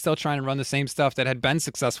 Maybe he's still trying to run the same stuff that had been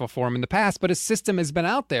successful for him in the past, but his system has been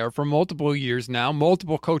out there for multiple years now.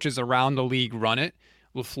 Multiple coaches around the league run it.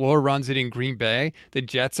 LaFleur runs it in Green Bay. The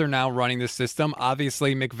Jets are now running the system.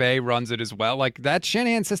 Obviously, McVay runs it as well. That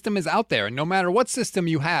Shanahan system is out there. And no matter what system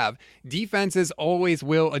you have, defenses always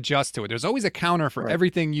will adjust to it. There's always a counter for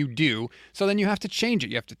everything you do. So then you have to change it.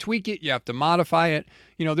 You have to tweak it. You have to modify it.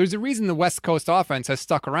 There's a reason the West Coast offense has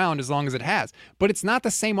stuck around as long as it has. But it's not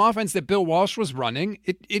the same offense that Bill Walsh was running.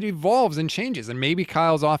 It evolves and changes. And maybe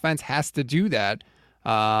Kyle's offense has to do that.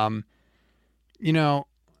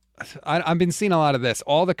 I've been seeing a lot of this.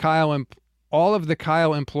 All the Kyle all of the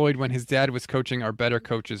Kyle employed when his dad was coaching are better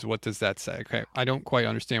coaches. What does that say? Okay, I don't quite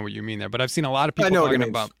understand what you mean there, but I've seen a lot of people talking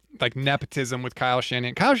about like nepotism with Kyle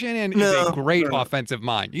Shanahan. Kyle Shanahan is a great offensive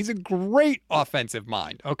mind. He's a great offensive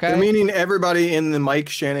mind, okay? They're meaning everybody in the Mike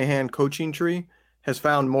Shanahan coaching tree has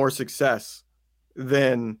found more success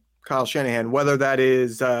than Kyle Shanahan, whether that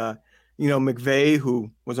is, McVay,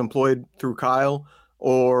 who was employed through Kyle,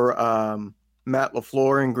 or Matt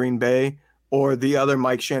LaFleur in Green Bay, or the other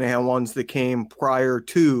Mike Shanahan ones that came prior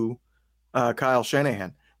to Kyle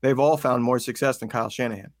Shanahan. They've all found more success than Kyle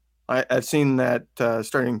Shanahan. I've seen that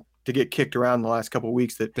starting to get kicked around the last couple of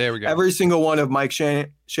weeks, that there we go. Every single one of Mike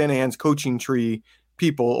Shanahan's coaching tree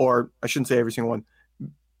people, or I shouldn't say every single one,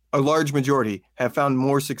 a large majority have found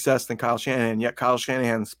more success than Kyle Shanahan, yet Kyle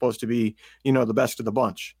Shanahan's supposed to be, the best of the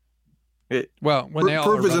bunch.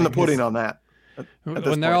 Proof is in the pudding on that.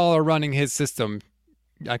 When they all are running his system,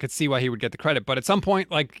 I could see why he would get the credit. But at some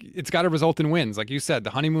point, like, it's got to result in wins. Like you said,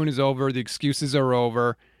 the honeymoon is over. The excuses are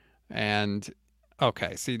over. And,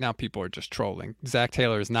 okay, see, now people are just trolling. Zach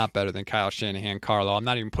Taylor is not better than Kyle Shanahan, Carlo. I'm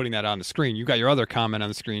not even putting that on the screen. You got your other comment on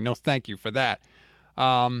the screen. No, thank you for that.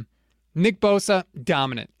 Nick Bosa,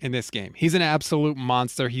 dominant in this game. He's an absolute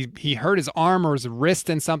monster. He hurt his arm or his wrist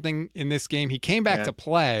in something in this game. He came back to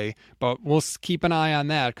play, but we'll keep an eye on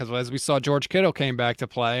that because as we saw, George Kittle came back to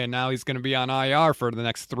play, and now he's going to be on IR for the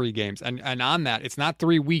next 3 games. And on that, it's not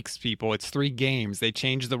 3 weeks, people. It's 3 games. They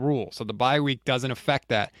changed the rule, so the bye week doesn't affect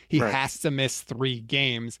that. He has to miss 3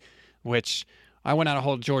 games, which I went on a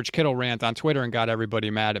whole George Kittle rant on Twitter and got everybody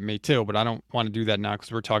mad at me too, but I don't want to do that now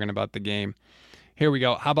because we're talking about the game. Here we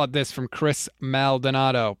go. How about this from Chris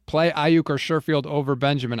Maldonado? Play Aiyuk or Sherfield over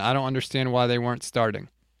Benjamin. I don't understand why they weren't starting.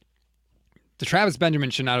 The Travis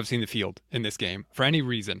Benjamin should not have seen the field in this game for any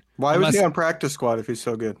reason. Why was he on practice squad if he's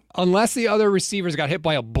so good? Unless the other receivers got hit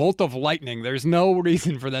by a bolt of lightning, there's no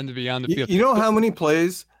reason for them to be on the field. You know how many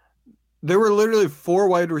plays? There were literally 4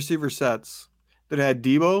 wide receiver sets that had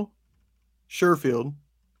Debo, Sherfield,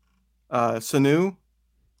 Sanu,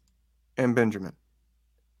 and Benjamin.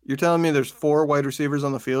 You're telling me there's 4 wide receivers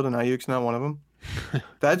on the field and Aiyuk's not one of them?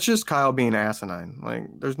 That's just Kyle being asinine. Like,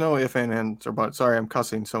 there's no if, ands, or buts. Sorry, I'm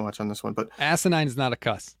cussing so much on this one, but asinine is not a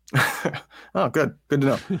cuss. Oh, good to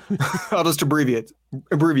know. I'll just abbreviate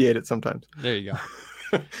it sometimes. There you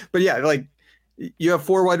go. But yeah, like, you have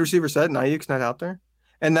 4 wide receiver set and Aiyuk's not out there,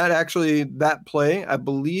 and that play, I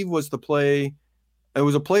believe, was the play. It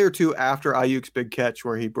was a play or two after Aiyuk's big catch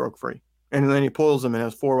where he broke free. And then he pulls them and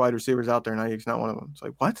has 4 wide receivers out there, and Aiyuk's not one of them. It's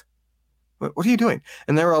like, what? What are you doing?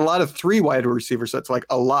 And there were a lot of 3 wide receiver sets, like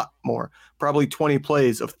a lot more, probably 20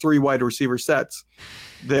 plays of 3 wide receiver sets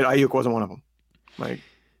that Aiyuk wasn't one of them. Like,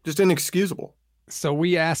 just inexcusable. So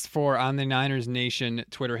we asked for, on the Niners Nation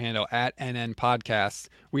Twitter handle, @NN Podcasts,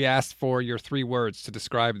 we asked for your 3 words to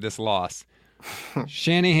describe this loss.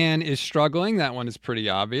 Shanahan is struggling. That one is pretty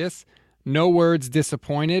obvious. No words,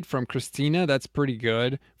 disappointed, from Christina. That's pretty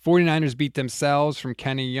good. 49ers beat themselves, from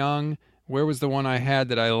Kenny Young. Where was the one I had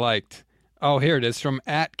that I liked? Oh, here it is, from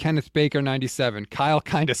 @KennethBaker97. Kyle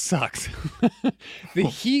kind of sucks. The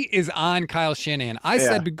heat is on Kyle Shanahan. I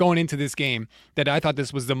said going into this game that I thought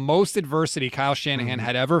this was the most adversity Kyle Shanahan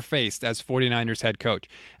had ever faced as 49ers head coach.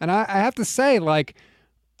 And I have to say, like,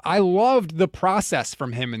 I loved the process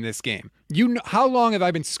from him in this game. How long have I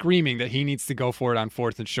been screaming that he needs to go for it on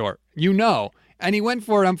 4th and short? And he went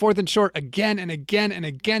for it on 4th and short again and again and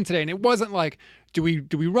again today. And it wasn't like, do we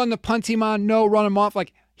run the punt team on? No, run him off.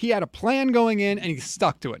 Like, he had a plan going in and he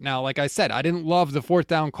stuck to it. Now, like I said, I didn't love the 4th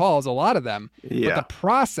down calls, a lot of them, but the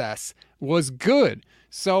process was good.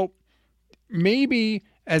 So maybe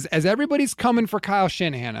as everybody's coming for Kyle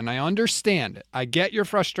Shanahan, and I understand it, I get your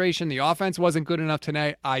frustration. The offense wasn't good enough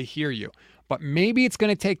tonight. I hear you. But maybe it's going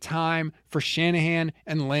to take time for Shanahan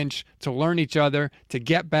and Lynch to learn each other, to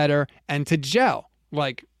get better, and to gel.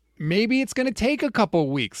 Like, maybe it's going to take a couple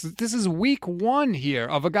weeks. This is week 1 here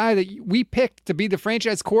of a guy that we picked to be the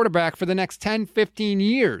franchise quarterback for the next 10, 15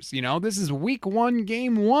 years. This is week 1,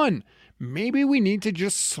 game 1. Maybe we need to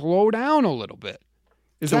just slow down a little bit.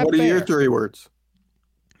 So what are your 3 words?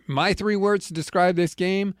 My 3 words to describe this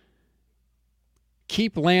game: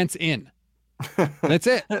 keep Lance in. That's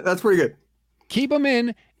it. That's pretty good. Keep him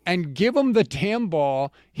in and give him the damn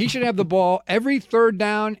ball. He should have the ball every 3rd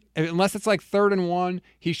down. Unless it's like 3rd and 1,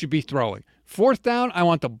 he should be throwing. 4th down, I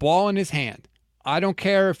want the ball in his hand. I don't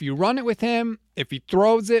care if you run it with him, if he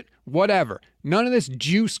throws it, whatever. None of this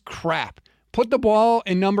juice crap. Put the ball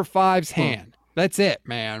in number 5's hand. That's it,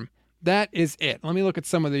 man. That is it. Let me look at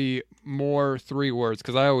some of the more 3 words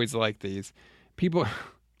because I always like these. People,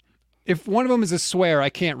 If one of them is a swear, I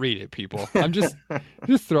can't read it, people. I'm just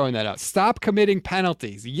throwing that out. Stop committing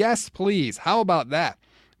penalties. Yes, please. How about that?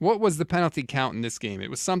 What was the penalty count in this game? It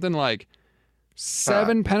was something like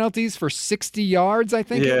 7 penalties for 60 yards, I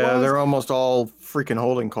think it was. Yeah, they're almost all freaking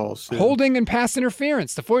holding calls. Too. Holding and pass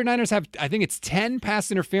interference. The 49ers have, I think it's 10 pass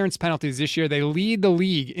interference penalties this year. They lead the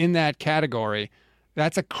league in that category.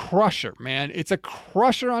 That's a crusher, man. It's a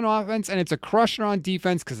crusher on offense, and it's a crusher on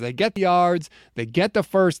defense because they get the yards, they get the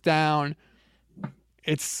first down.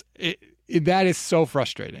 That is so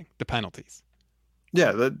frustrating, the penalties.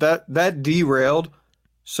 Yeah, that derailed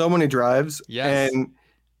so many drives. Yes. And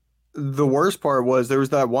the worst part was there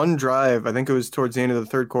was that one drive, I think it was towards the end of the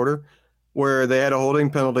third quarter, where they had a holding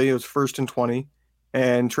penalty. It was 1st and 20,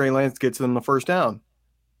 and Trey Lance gets them the first down.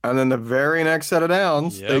 And then the very next set of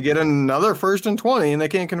downs, they get another 1st and 20, and they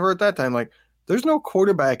can't convert that time. Like, there's no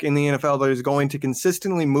quarterback in the NFL that is going to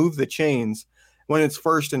consistently move the chains when it's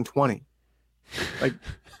 1st and 20. Like,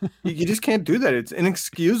 you just can't do that. It's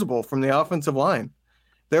inexcusable from the offensive line.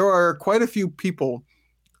 There are quite a few people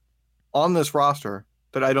on this roster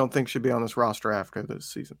that I don't think should be on this roster after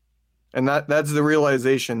this season. And that's the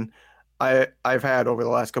realization I've had over the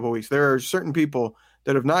last couple of weeks. There are certain people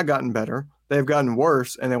that have not gotten better. They've gotten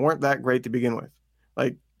worse, and they weren't that great to begin with.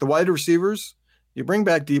 Like the wide receivers, you bring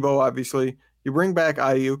back Debo, obviously. You bring back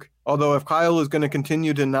Aiyuk. Although if Kyle is going to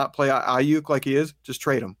continue to not play Aiyuk like he is, just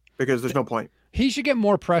trade him because there's no point. He should get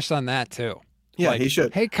more press on that too. Yeah, he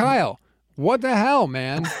should. Hey, Kyle, what the hell,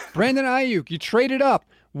 man? Brandon Aiyuk, you traded up.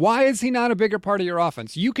 Why is he not a bigger part of your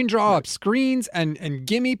offense? You can draw up screens and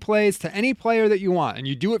gimme plays to any player that you want, and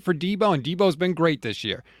you do it for Debo, and Debo's been great this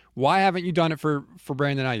year. Why haven't you done it for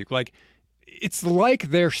Brandon Aiyuk? Like, it's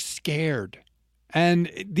like they're scared.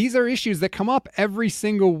 And these are issues that come up every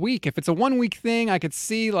single week. If it's a 1 week thing, I could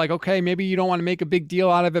see like, okay, maybe you don't want to make a big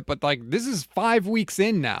deal out of it, but like this is 5 weeks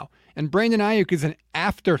in now. And Brandon Aiyuk is an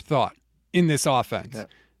afterthought in this offense. Yeah.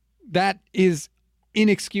 That is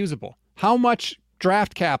inexcusable. How much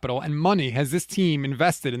draft capital and money has this team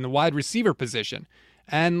invested in the wide receiver position?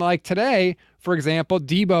 And like today, for example,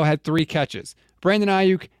 Debo had 3 catches. Brandon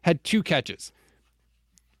Aiyuk had 2 catches.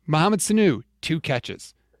 Mohamed Sanu, 2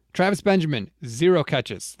 catches. Travis Benjamin, 0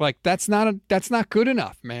 catches. Like that's not good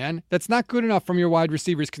enough, man. That's not good enough from your wide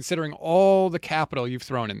receivers considering all the capital you've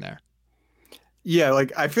thrown in there. Yeah,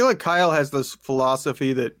 like I feel like Kyle has this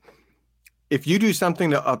philosophy that if you do something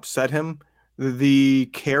to upset him, the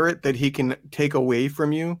carrot that he can take away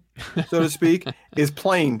from you, so to speak, is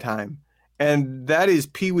playing time. And that is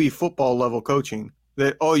peewee football level coaching.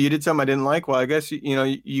 That, oh, you did something I didn't like? Well, I guess,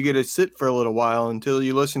 you get to sit for a little while until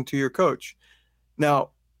you listen to your coach.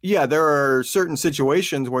 Now, yeah, there are certain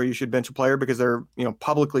situations where you should bench a player because they're,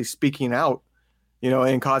 publicly speaking out,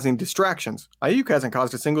 and causing distractions. Aiyuk hasn't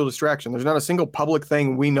caused a single distraction. There's not a single public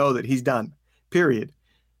thing we know that he's done, period.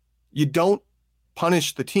 You don't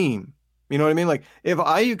punish the team. You know what I mean? Like if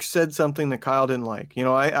Aiyuk said something that Kyle didn't like,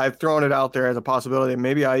 I've thrown it out there as a possibility.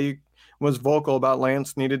 Maybe Aiyuk was vocal about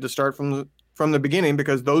Lance needed to start from the beginning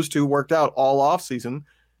because those two worked out all offseason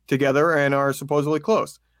together and are supposedly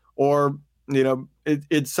close. Or,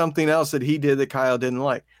 it's something else that he did that Kyle didn't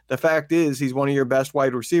like. The fact is he's one of your best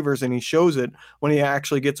wide receivers and he shows it when he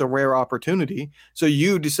actually gets a rare opportunity. So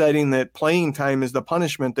you deciding that playing time is the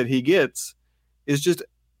punishment that he gets is just,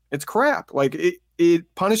 it's crap. Like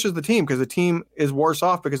it punishes the team because the team is worse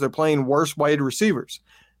off because they're playing worse wide receivers.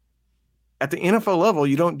 At the NFL level,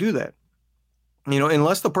 you don't do that.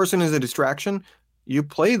 Unless the person is a distraction, you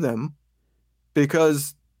play them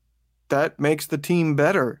because that makes the team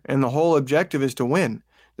better. And the whole objective is to win.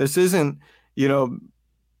 This isn't in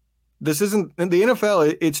the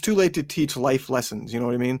NFL. It's too late to teach life lessons. You know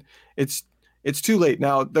what I mean? It's too late.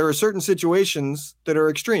 Now, there are certain situations that are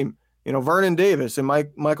extreme. Vernon Davis and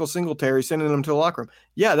Michael Singletary sending them to the locker room.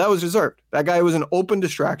 Yeah, that was deserved. That guy was an open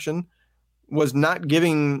distraction, was not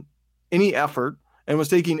giving any effort, and was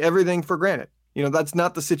taking everything for granted. That's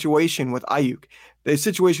not the situation with Aiyuk. The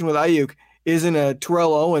situation with Aiyuk isn't a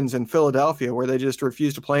Terrell Owens in Philadelphia where they just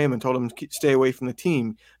refused to play him and told him to stay away from the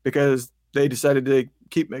team because they decided to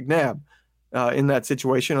keep McNabb in that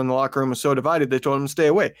situation, and the locker room was so divided they told him to stay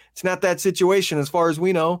away. It's not that situation as far as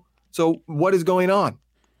we know. So what is going on?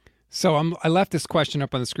 So I left this question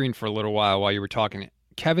up on the screen for a little while you were talking.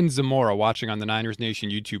 Kevin Zamora, watching on the Niners Nation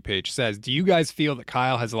YouTube page, says, do you guys feel that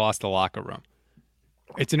Kyle has lost the locker room?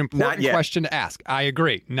 It's an important question to ask. I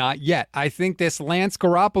agree. Not yet. I think this Lance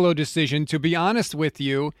Garoppolo decision, to be honest with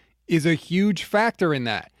you, is a huge factor in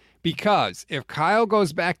that. Because if Kyle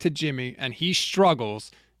goes back to Jimmy and he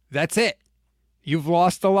struggles, that's it. You've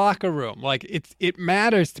lost the locker room. Like it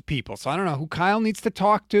matters to people. So I don't know who Kyle needs to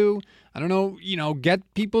talk to. I don't know,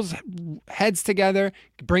 get people's heads together,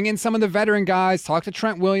 bring in some of the veteran guys, talk to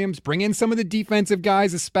Trent Williams, bring in some of the defensive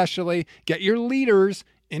guys especially, get your leaders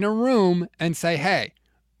in a room and say, hey,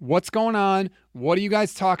 what's going on? What are you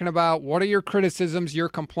guys talking about? What are your criticisms, your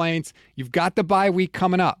complaints? You've got the bye week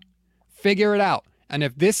coming up. Figure it out. And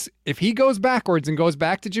if he goes backwards and goes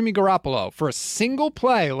back to Jimmy Garoppolo for a single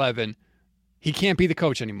play, Levin, he can't be the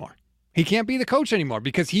coach anymore. He can't be the coach anymore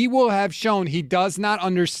because he will have shown he does not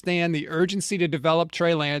understand the urgency to develop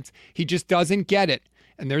Trey Lance. He just doesn't get it.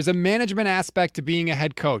 And there's a management aspect to being a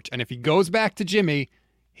head coach. And if he goes back to Jimmy,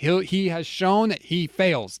 he has shown that he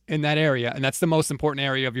fails in that area. And that's the most important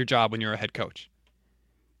area of your job when you're a head coach.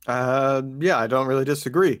 Yeah, I don't really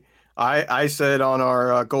disagree. I said on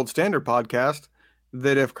our Gold Standard podcast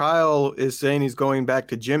that if Kyle is saying he's going back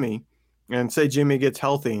to Jimmy and say Jimmy gets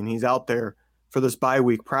healthy and he's out there for this bye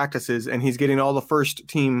week practices and he's getting all the first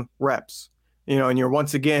team reps, and you're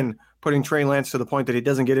once again putting Trey Lance to the point that he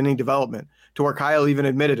doesn't get any development, to where Kyle even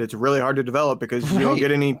admitted it's really hard to develop because you don't get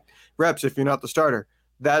any reps if you're not the starter.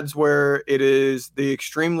 That's where it is the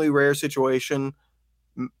extremely rare situation,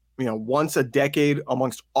 once a decade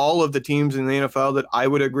amongst all of the teams in the NFL, that I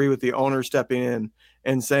would agree with the owner stepping in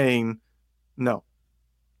and saying, no,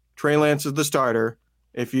 Trey Lance is the starter.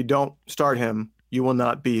 If you don't start him, you will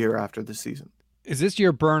not be here after the season. Is this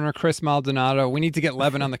your burner, Chris Maldonado? We need to get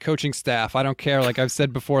Levin on the coaching staff. I don't care. Like I've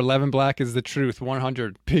said before, Levin Black is the truth.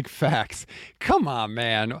 100 big facts. Come on,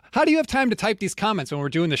 man. How do you have time to type these comments when we're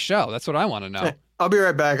doing the show? That's what I want to know. I'll be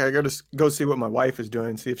right back. I got to go see what my wife is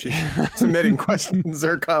doing, see if she's submitting questions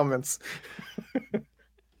or comments.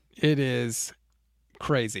 It is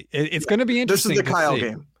crazy. It's going to be interesting. This is the Kyle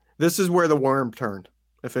game. This is where the worm turned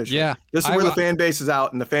officially. Yeah. This is where the fan base is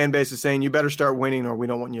out and the fan base is saying, you better start winning or we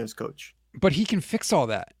don't want you as coach. But he can fix all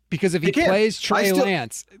that because if he plays Trey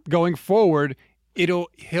Lance going forward, he'll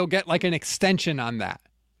get like an extension on that.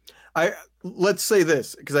 Let's say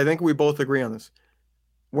this, because I think we both agree on this.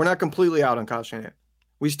 We're not completely out on Kyle Shanahan.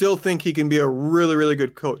 We still think he can be a really, really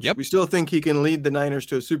good coach. Yep. We still think he can lead the Niners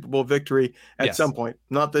to a Super Bowl victory at some point.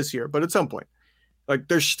 Not this year, but at some point. Like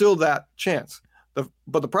there's still that chance.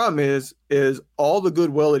 But the problem is all the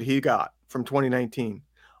goodwill that he got from 2019,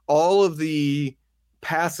 all of the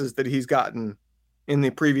passes that he's gotten in the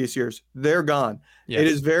previous years, they're gone. Yes. It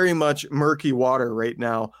is very much murky water right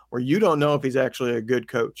now where you don't know if he's actually a good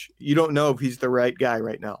coach. You don't know if he's the right guy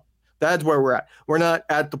right now. That's where we're at. We're not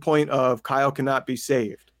at the point of Kyle cannot be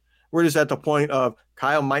saved. We're just at the point of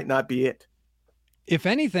Kyle might not be it. If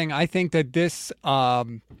anything, I think that this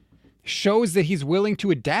shows that he's willing to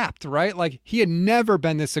adapt, right? Like he had never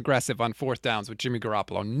been this aggressive on fourth downs with Jimmy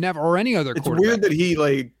Garoppolo, never, or any other quarterback. It's weird that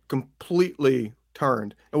he completely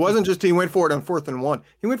turned. It wasn't just he went for it on 4th and 1.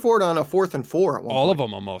 He went for it on a 4th and 4 at one All point. of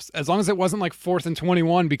them almost. As long as it wasn't like 4th and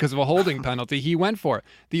 21 because of a holding penalty, he went for it.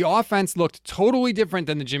 The offense looked totally different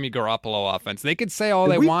than the Jimmy Garoppolo offense. They could say all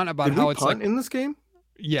they want about how it's like in this game.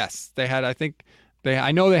 Yes, they had.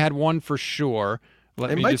 I know they had one for sure.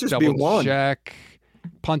 Let me just double check.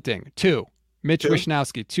 Punting 2. Mitch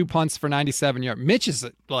Wishnowsky 2 punts for 97 yards. Mitch is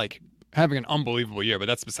like having an unbelievable year, but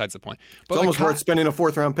that's besides the point. But it's almost worth spending a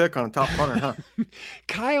 4th round pick on a top punter, huh?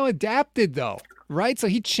 Kyle adapted though, right? So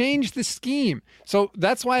he changed the scheme. So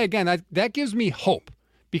that's why, again, that gives me hope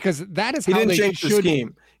because that is how he didn't they change should. The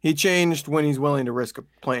scheme. He changed when he's willing to risk a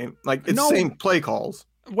play. Like it's the same play calls.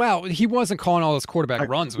 Well, he wasn't calling all those quarterback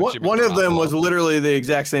runs. With Jimmy one Garoppolo. of them was literally the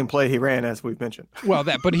exact same play he ran, as we've mentioned. Well,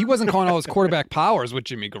 but he wasn't calling all his quarterback powers with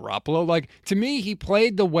Jimmy Garoppolo. Like, to me, he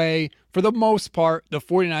played the way, for the most part, the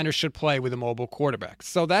 49ers should play with a mobile quarterback.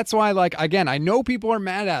 So that's why, again, I know people are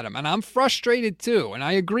mad at him, and I'm frustrated too, and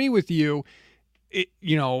I agree with you.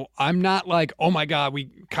 I'm not like, oh my God,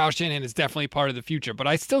 Kyle Shanahan is definitely part of the future, but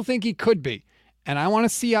I still think he could be. And I want to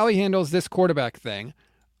see how he handles this quarterback thing.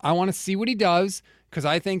 I want to see what he does, because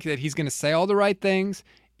I think that he's going to say all the right things.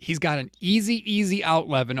 He's got an easy out,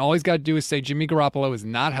 Levin. All he's got to do is say Jimmy Garoppolo is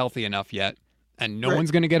not healthy enough yet, and no one's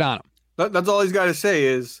going to get on him. That's all he's got to say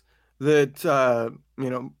is that,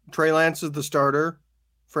 Trey Lance is the starter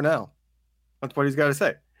for now. That's what he's got to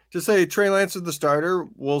say. Just say Trey Lance is the starter.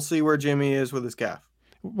 We'll see where Jimmy is with his calf.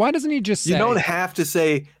 Why doesn't he just say? You don't have to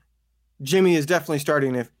say Jimmy is definitely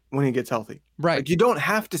starting when he gets healthy. Right. You don't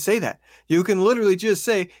have to say that. You can literally just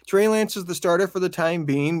say Trey Lance is the starter for the time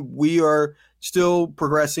being. We are still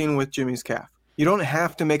progressing with Jimmy's calf. You don't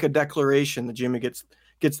have to make a declaration that Jimmy gets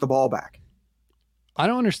the ball back. I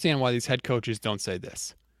don't understand why these head coaches don't say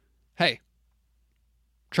this. Hey,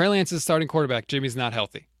 Trey Lance is starting quarterback. Jimmy's not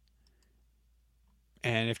healthy.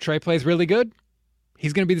 And if Trey plays really good,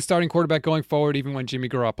 he's going to be the starting quarterback going forward even when Jimmy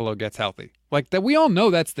Garoppolo gets healthy. Like that, we all know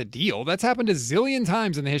that's the deal. That's happened a zillion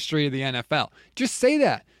times in the history of the NFL. Just say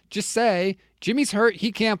that. Just say, Jimmy's hurt,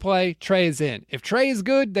 he can't play, Trey is in. If Trey is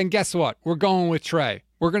good, then guess what? We're going with Trey.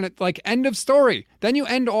 We're going to, end of story. Then you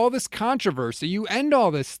end all this controversy. You end all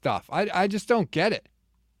this stuff. I just don't get it.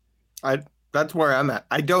 That's where I'm at.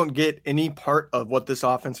 I don't get any part of what this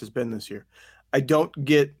offense has been this year. I don't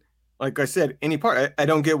get, like I said, any part. I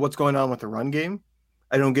don't get what's going on with the run game.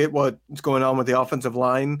 I don't get what's going on with the offensive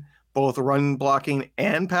line, both run blocking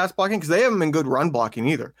and pass blocking, because they haven't been good run blocking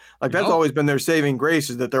either. Like that's always been their saving grace,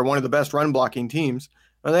 is that they're one of the best run blocking teams,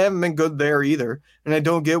 and they haven't been good there either. And I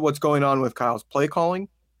don't get what's going on with Kyle's play calling.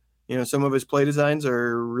 Some of his play designs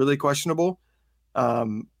are really questionable.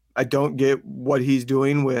 I don't get what he's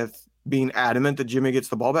doing with being adamant that Jimmy gets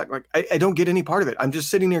the ball back. Like I don't get any part of it. I'm just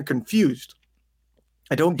sitting here confused.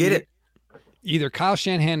 I don't get it. Either Kyle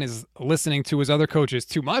Shanahan is listening to his other coaches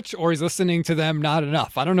too much, or he's listening to them not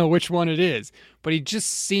enough. I don't know which one it is, but he just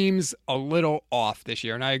seems a little off this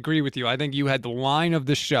year. And I agree with you. I think you had the line of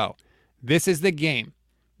the show. This is the game.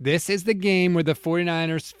 This is the game where the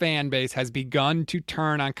 49ers fan base has begun to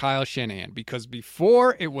turn on Kyle Shanahan, because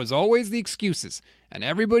before it was always the excuses and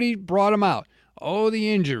everybody brought him out. Oh,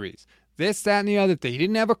 the injuries, this, that, and the other thing. He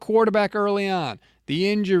didn't have a quarterback early on.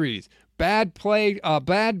 The injuries, bad play,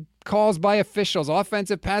 bad calls by officials,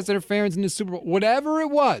 offensive pass interference in the Super Bowl, whatever it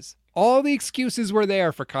was. All the excuses were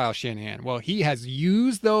there for Kyle Shanahan. Well, he has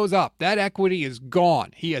used those up. That equity is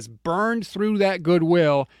gone. He has burned through that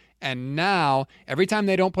goodwill. And now, every time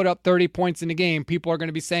they don't put up 30 points in the game, people are going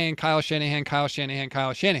to be saying Kyle Shanahan, Kyle Shanahan,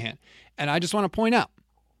 Kyle Shanahan. And I just want to point out,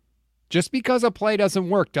 just because a play doesn't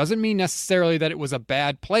work doesn't mean necessarily that it was a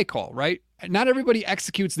bad play call, right? Not everybody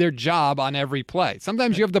executes their job on every play.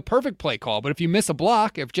 Sometimes you have the perfect play call, but if you miss a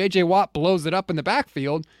block, if J.J. Watt blows it up in the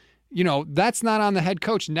backfield, that's not on the head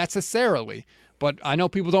coach necessarily. But I know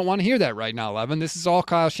people don't want to hear that right now, Levin. This is all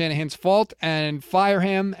Kyle Shanahan's fault, and fire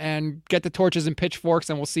him and get the torches and pitchforks,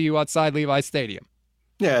 and we'll see you outside Levi's Stadium.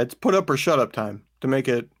 Yeah, it's put up or shut up time, to make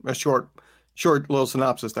it a short little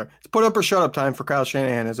synopsis there. It's put up or shut up time for Kyle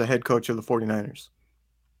Shanahan as a head coach of the 49ers.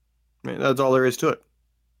 I mean, that's all there is to it.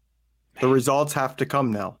 The results have to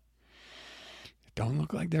come now. Don't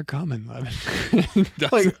look like they're coming, Levin.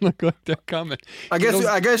 Doesn't look like they're coming. I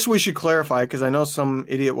guess we should clarify, because I know some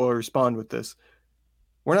idiot will respond with this.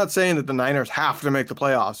 We're not saying that the Niners have to make the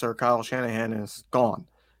playoffs or Kyle Shanahan is gone.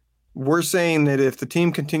 We're saying that if the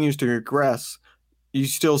team continues to regress, you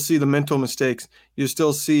still see the mental mistakes. You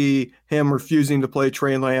still see him refusing to play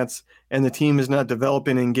Trey Lance, and the team is not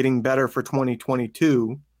developing and getting better for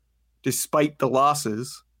 2022, despite the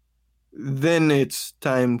losses. Then it's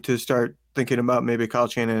time to start thinking about maybe Kyle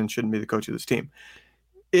Shanahan shouldn't be the coach of this team.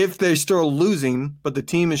 If they're still losing, but the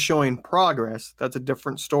team is showing progress, that's a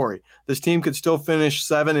different story. This team could still finish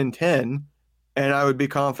 7-10, and I would be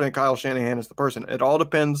confident Kyle Shanahan is the person. It all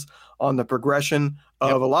depends on the progression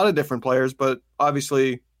of a lot of different players, but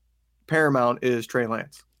obviously paramount is Trey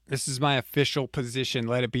Lance. This is my official position.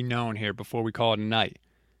 Let it be known here before we call it a night.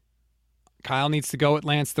 Kyle needs to go at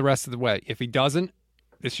Lance the rest of the way. If he doesn't,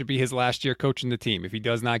 this should be his last year coaching the team, if he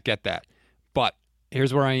does not get that. But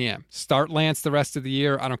here's where I am. Start Lance the rest of the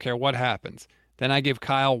year. I don't care what happens. Then I give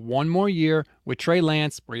Kyle one more year with Trey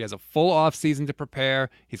Lance, where he has a full offseason to prepare.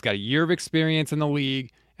 He's got a year of experience in the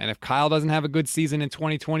league. And if Kyle doesn't have a good season in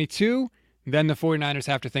 2022, then the 49ers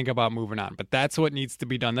have to think about moving on. But that's what needs to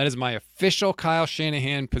be done. That is my official Kyle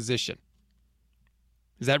Shanahan position.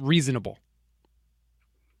 Is that reasonable?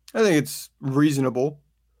 I think it's reasonable.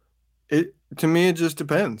 To me, it just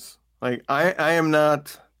depends. Like I am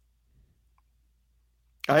not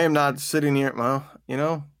sitting here. Well,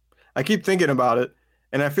 I keep thinking about it,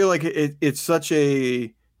 and I feel like it's such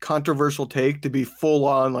a controversial take to be full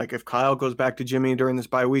on. Like if Kyle goes back to Jimmy during this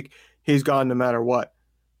bye week, he's gone no matter what.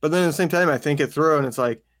 But then at the same time, I think it through, and it's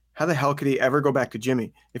like, how the hell could he ever go back to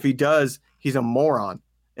Jimmy? If he does, he's a moron,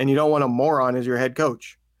 and you don't want a moron as your head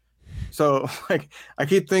coach. So, like, I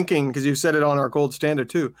keep thinking, because you said it on our gold standard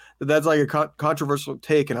too, that's like a controversial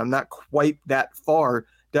take, and I'm not quite that far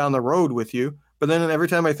down the road with you. But then every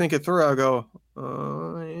time I think it through, I go,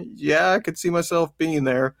 yeah, I could see myself being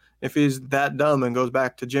there if he's that dumb and goes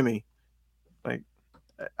back to Jimmy. Like,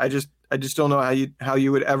 I just don't know how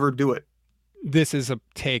you would ever do it. This is a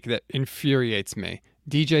take that infuriates me.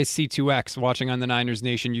 DJ C2X watching on the Niners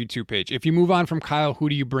Nation YouTube page. If you move on from Kyle, who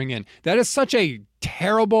do you bring in? That is such a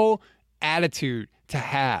terrible attitude to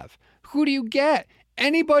have. Who do you get?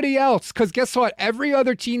 Anybody else? Because guess what? Every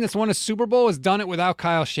other team that's won a Super Bowl has done it without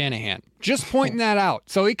Kyle Shanahan. Just pointing that out.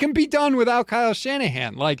 So it can be done without Kyle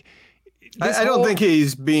Shanahan. Like, I don't think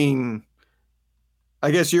he's being I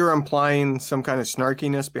guess you're implying some kind of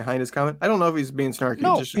snarkiness behind his comment. I don't know if he's being snarky.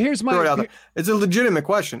 No, Just here's throw it out my. there. It's a legitimate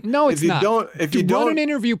question. No, it's not. If you don't run an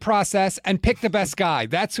interview process and pick the best guy,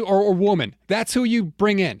 that's who, or woman, that's who you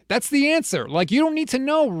bring in. That's the answer. Like, you don't need to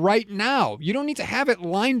know right now. You don't need to have it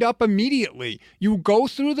lined up immediately. You go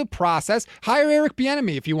through the process. Hire Eric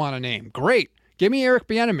Bieniemy if you want a name. Great. Give me Eric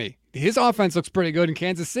Bieniemy. His offense looks pretty good in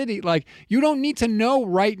Kansas City. Like, you don't need to know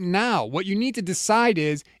right now. What you need to decide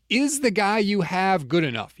is the guy you have good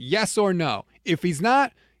enough? Yes or no? If he's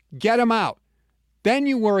not, get him out. Then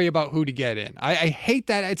you worry about who to get in. I hate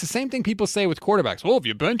that. It's the same thing people say with quarterbacks. Well, if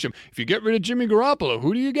you bench him, if you get rid of Jimmy Garoppolo,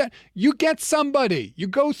 who do you get? You get somebody. You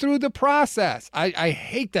go through the process. I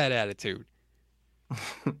hate that attitude.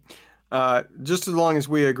 Just as long as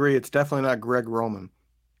we agree, it's definitely not Greg Roman.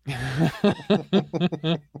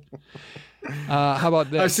 How about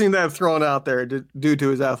this? I've seen that thrown out there due to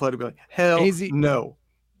his athletic ability. Hell no.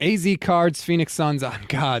 AZ Cards Phoenix Suns on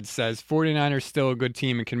God says 49ers still a good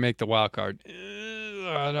team and can make the wild card.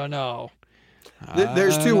 I don't know.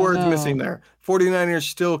 There's two words missing there. 49ers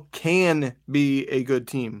still can be a good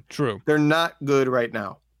team. True. They're not good right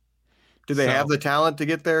now. Do they have the talent to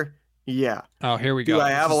get there? Yeah. Oh, here we go. Do I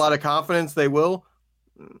have a lot of confidence they will?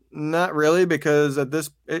 Not really, because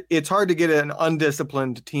it's hard to get an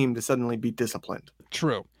undisciplined team to suddenly be disciplined.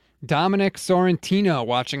 True. Dominic Sorrentino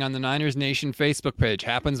watching on the Niners Nation Facebook page.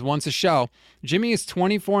 Happens once a show. Jimmy is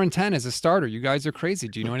 24-10 as a starter. You guys are crazy.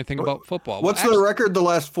 Do you know anything about football? What's the record the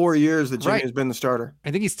last 4 years that Jimmy has been the starter?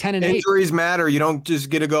 I think he's 10-8. Injuries matter. You don't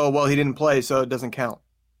just get to go, well, he didn't play, so it doesn't count.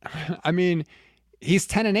 I mean, he's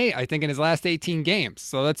 10-8, I think, in his last 18 games.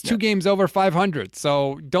 So that's 2 games over 500.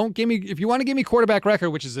 So don't give me, if you want to give me quarterback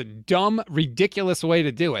record, which is a dumb, ridiculous way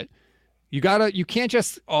to do it, you can't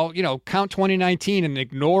just count 2019 and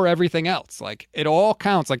ignore everything else. Like, it all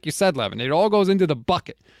counts, like you said, Levin. It all goes into the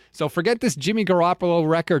bucket. So forget this Jimmy Garoppolo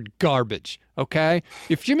record garbage, okay?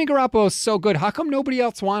 If Jimmy Garoppolo is so good, how come nobody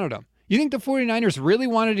else wanted him? You think the 49ers really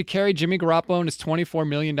wanted to carry Jimmy Garoppolo and his $24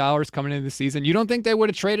 million coming into the season? You don't think they would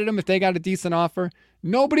have traded him if they got a decent offer?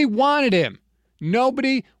 Nobody wanted him.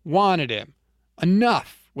 Nobody wanted him.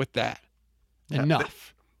 Enough with that.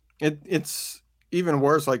 Enough. It's even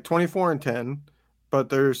worse, like 24-10, but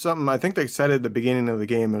there's something, I think they said at the beginning of the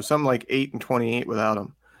game, it was something like 8-28 without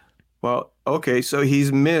him. Well, okay, so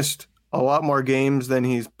he's missed a lot more games than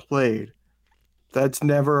he's played. That's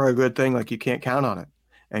never a good thing. Like, you can't count on it.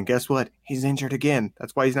 And guess what? He's injured again.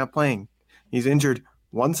 That's why he's not playing. He's injured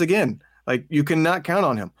once again. Like, you cannot count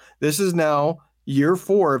on him. This is now year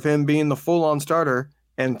 4 of him being the full-on starter,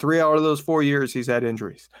 and 3 out of those 4 years he's had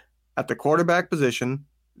injuries. At the quarterback position,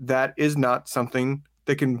 that is not something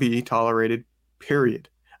that can be tolerated, period.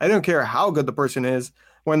 I don't care how good the person is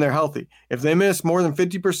when they're healthy. If they miss more than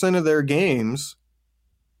 50% of their games,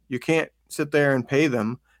 you can't sit there and pay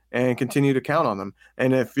them and continue to count on them.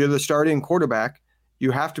 And if you're the starting quarterback, you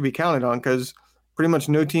have to be counted on, because pretty much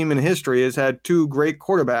no team in history has had 2 great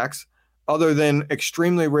quarterbacks other than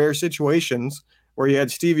extremely rare situations where you had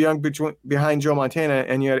Steve Young behind Joe Montana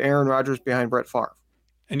and you had Aaron Rodgers behind Brett Favre.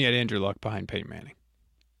 And you had Andrew Luck behind Peyton Manning.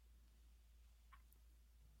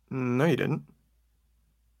 No, you didn't.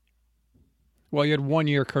 Well, you had 1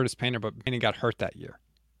 year Curtis Painter, but Manning got hurt that year.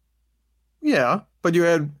 Yeah, but you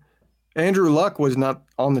had Andrew Luck was not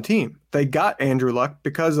on the team. They got Andrew Luck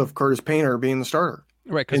because of Curtis Painter being the starter.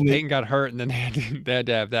 Right, because Peyton got hurt, and then they had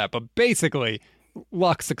to have that. But basically,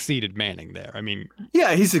 Luck succeeded Manning there. I mean,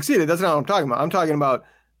 yeah, he succeeded. That's not what I'm talking about. I'm talking about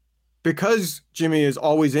because Jimmy is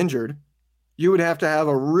always injured, you would have to have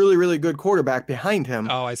a really, really good quarterback behind him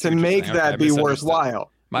to make that be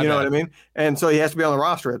worthwhile. You know what I mean? And so he has to be on the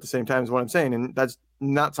roster at the same time is what I'm saying. And that's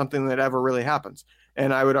not something that ever really happens.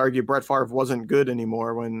 And I would argue Brett Favre wasn't good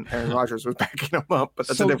anymore when Aaron Rodgers was backing him up, but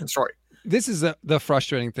that's a different story. This is the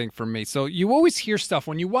frustrating thing for me. So you always hear stuff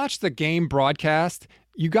when you watch the game broadcast,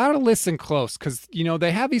 you got to listen close because,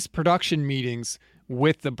 they have these production meetings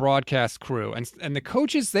with the broadcast crew and the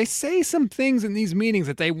coaches, they say some things in these meetings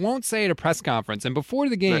that they won't say at a press conference. And before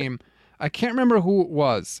the game, right. I can't remember who it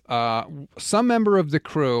was. Some member of the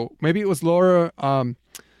crew, maybe it was Laura.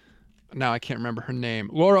 Now I can't remember her name.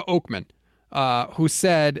 Laura Oakman, who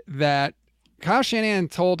said that Kyle Shanahan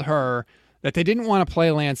told her that they didn't want to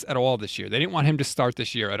play Lance at all this year. They didn't want him to start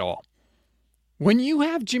this year at all. When you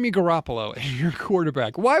have Jimmy Garoppolo as your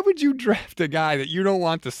quarterback, why would you draft a guy that you don't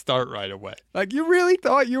want to start right away? Like, you really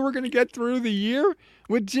thought you were going to get through the year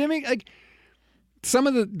with Jimmy? Like, some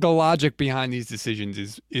of the logic behind these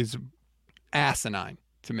decisions is asinine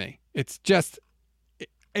to me. It's just,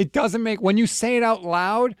 it doesn't make, when you say it out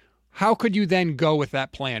loud, how could you then go with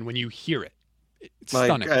that plan when you hear it? It's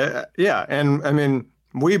stunning. Yeah, and I mean,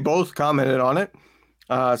 we both commented on it.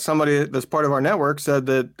 somebody that's part of our network said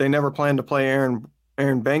that they never planned to play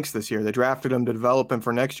Aaron Banks this year. They drafted him to develop him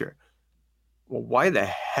for next year. Well, why the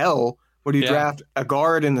hell would you draft a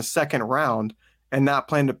guard in the second round and not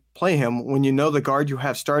plan to play him when you know the guard you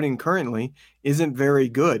have starting currently isn't very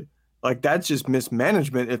good? Like, that's just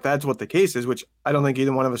mismanagement if that's what the case is, which I don't think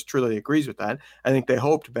either one of us truly agrees with that. I think they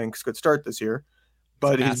hoped Banks could start this year,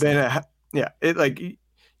 but he's been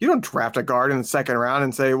you don't draft a guard in the second round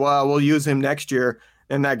and say, well, we'll use him next year,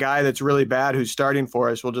 and that guy that's really bad who's starting for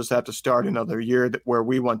us will just have to start another year where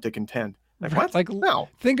we want to contend. Like, what? Like, no.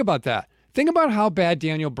 Think about that. Think about how bad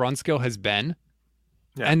Daniel Brunskill has been,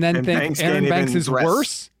 and then think Aaron Banks is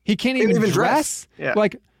worse. He can't even dress. Yeah.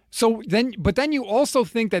 Like, so then, but then you also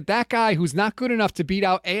think that guy who's not good enough to beat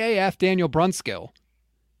out AAF Daniel Brunskill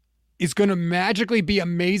is going to magically be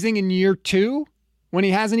amazing in year 2 when he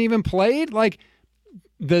hasn't even played. Like,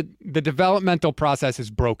 the developmental process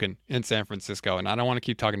is broken in San Francisco, and I don't want to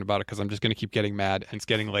keep talking about it because I'm just going to keep getting mad, and it's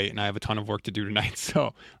getting late, and I have a ton of work to do tonight.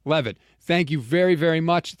 So, Levin, thank you very, very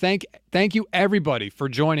much. Thank you, everybody, for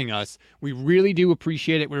joining us. We really do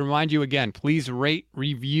appreciate it. We remind you again, please rate,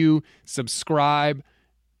 review, subscribe.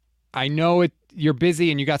 I know you're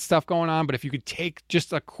busy and you got stuff going on, but if you could take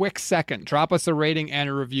just a quick second, drop us a rating and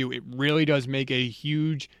a review. It really does make a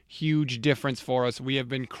huge, huge difference for us. We have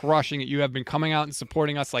been crushing it. You have been coming out and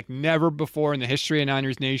supporting us like never before in the history of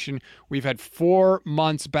Niners Nation. We've had 4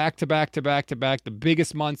 months back to back to back to back, the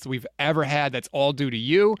biggest months we've ever had. That's all due to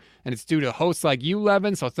you, and it's due to hosts like you,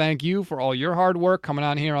 Levin. So thank you for all your hard work coming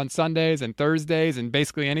on here on Sundays and Thursdays and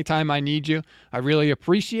basically anytime I need you. I really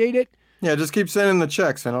appreciate it. Yeah, just keep sending the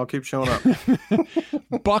checks and I'll keep showing up.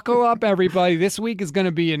 Buckle up, everybody. This week is going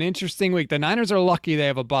to be an interesting week. The Niners are lucky they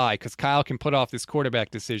have a bye because Kyle can put off this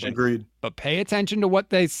quarterback decision. Agreed. But pay attention to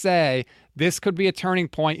what they say. This could be a turning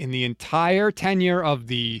point in the entire tenure of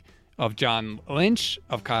John Lynch,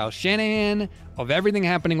 of Kyle Shanahan, of everything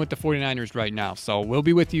happening with the 49ers right now. So we'll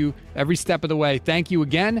be with you every step of the way. Thank you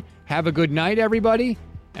again. Have a good night, everybody,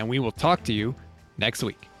 and we will talk to you next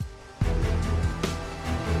week.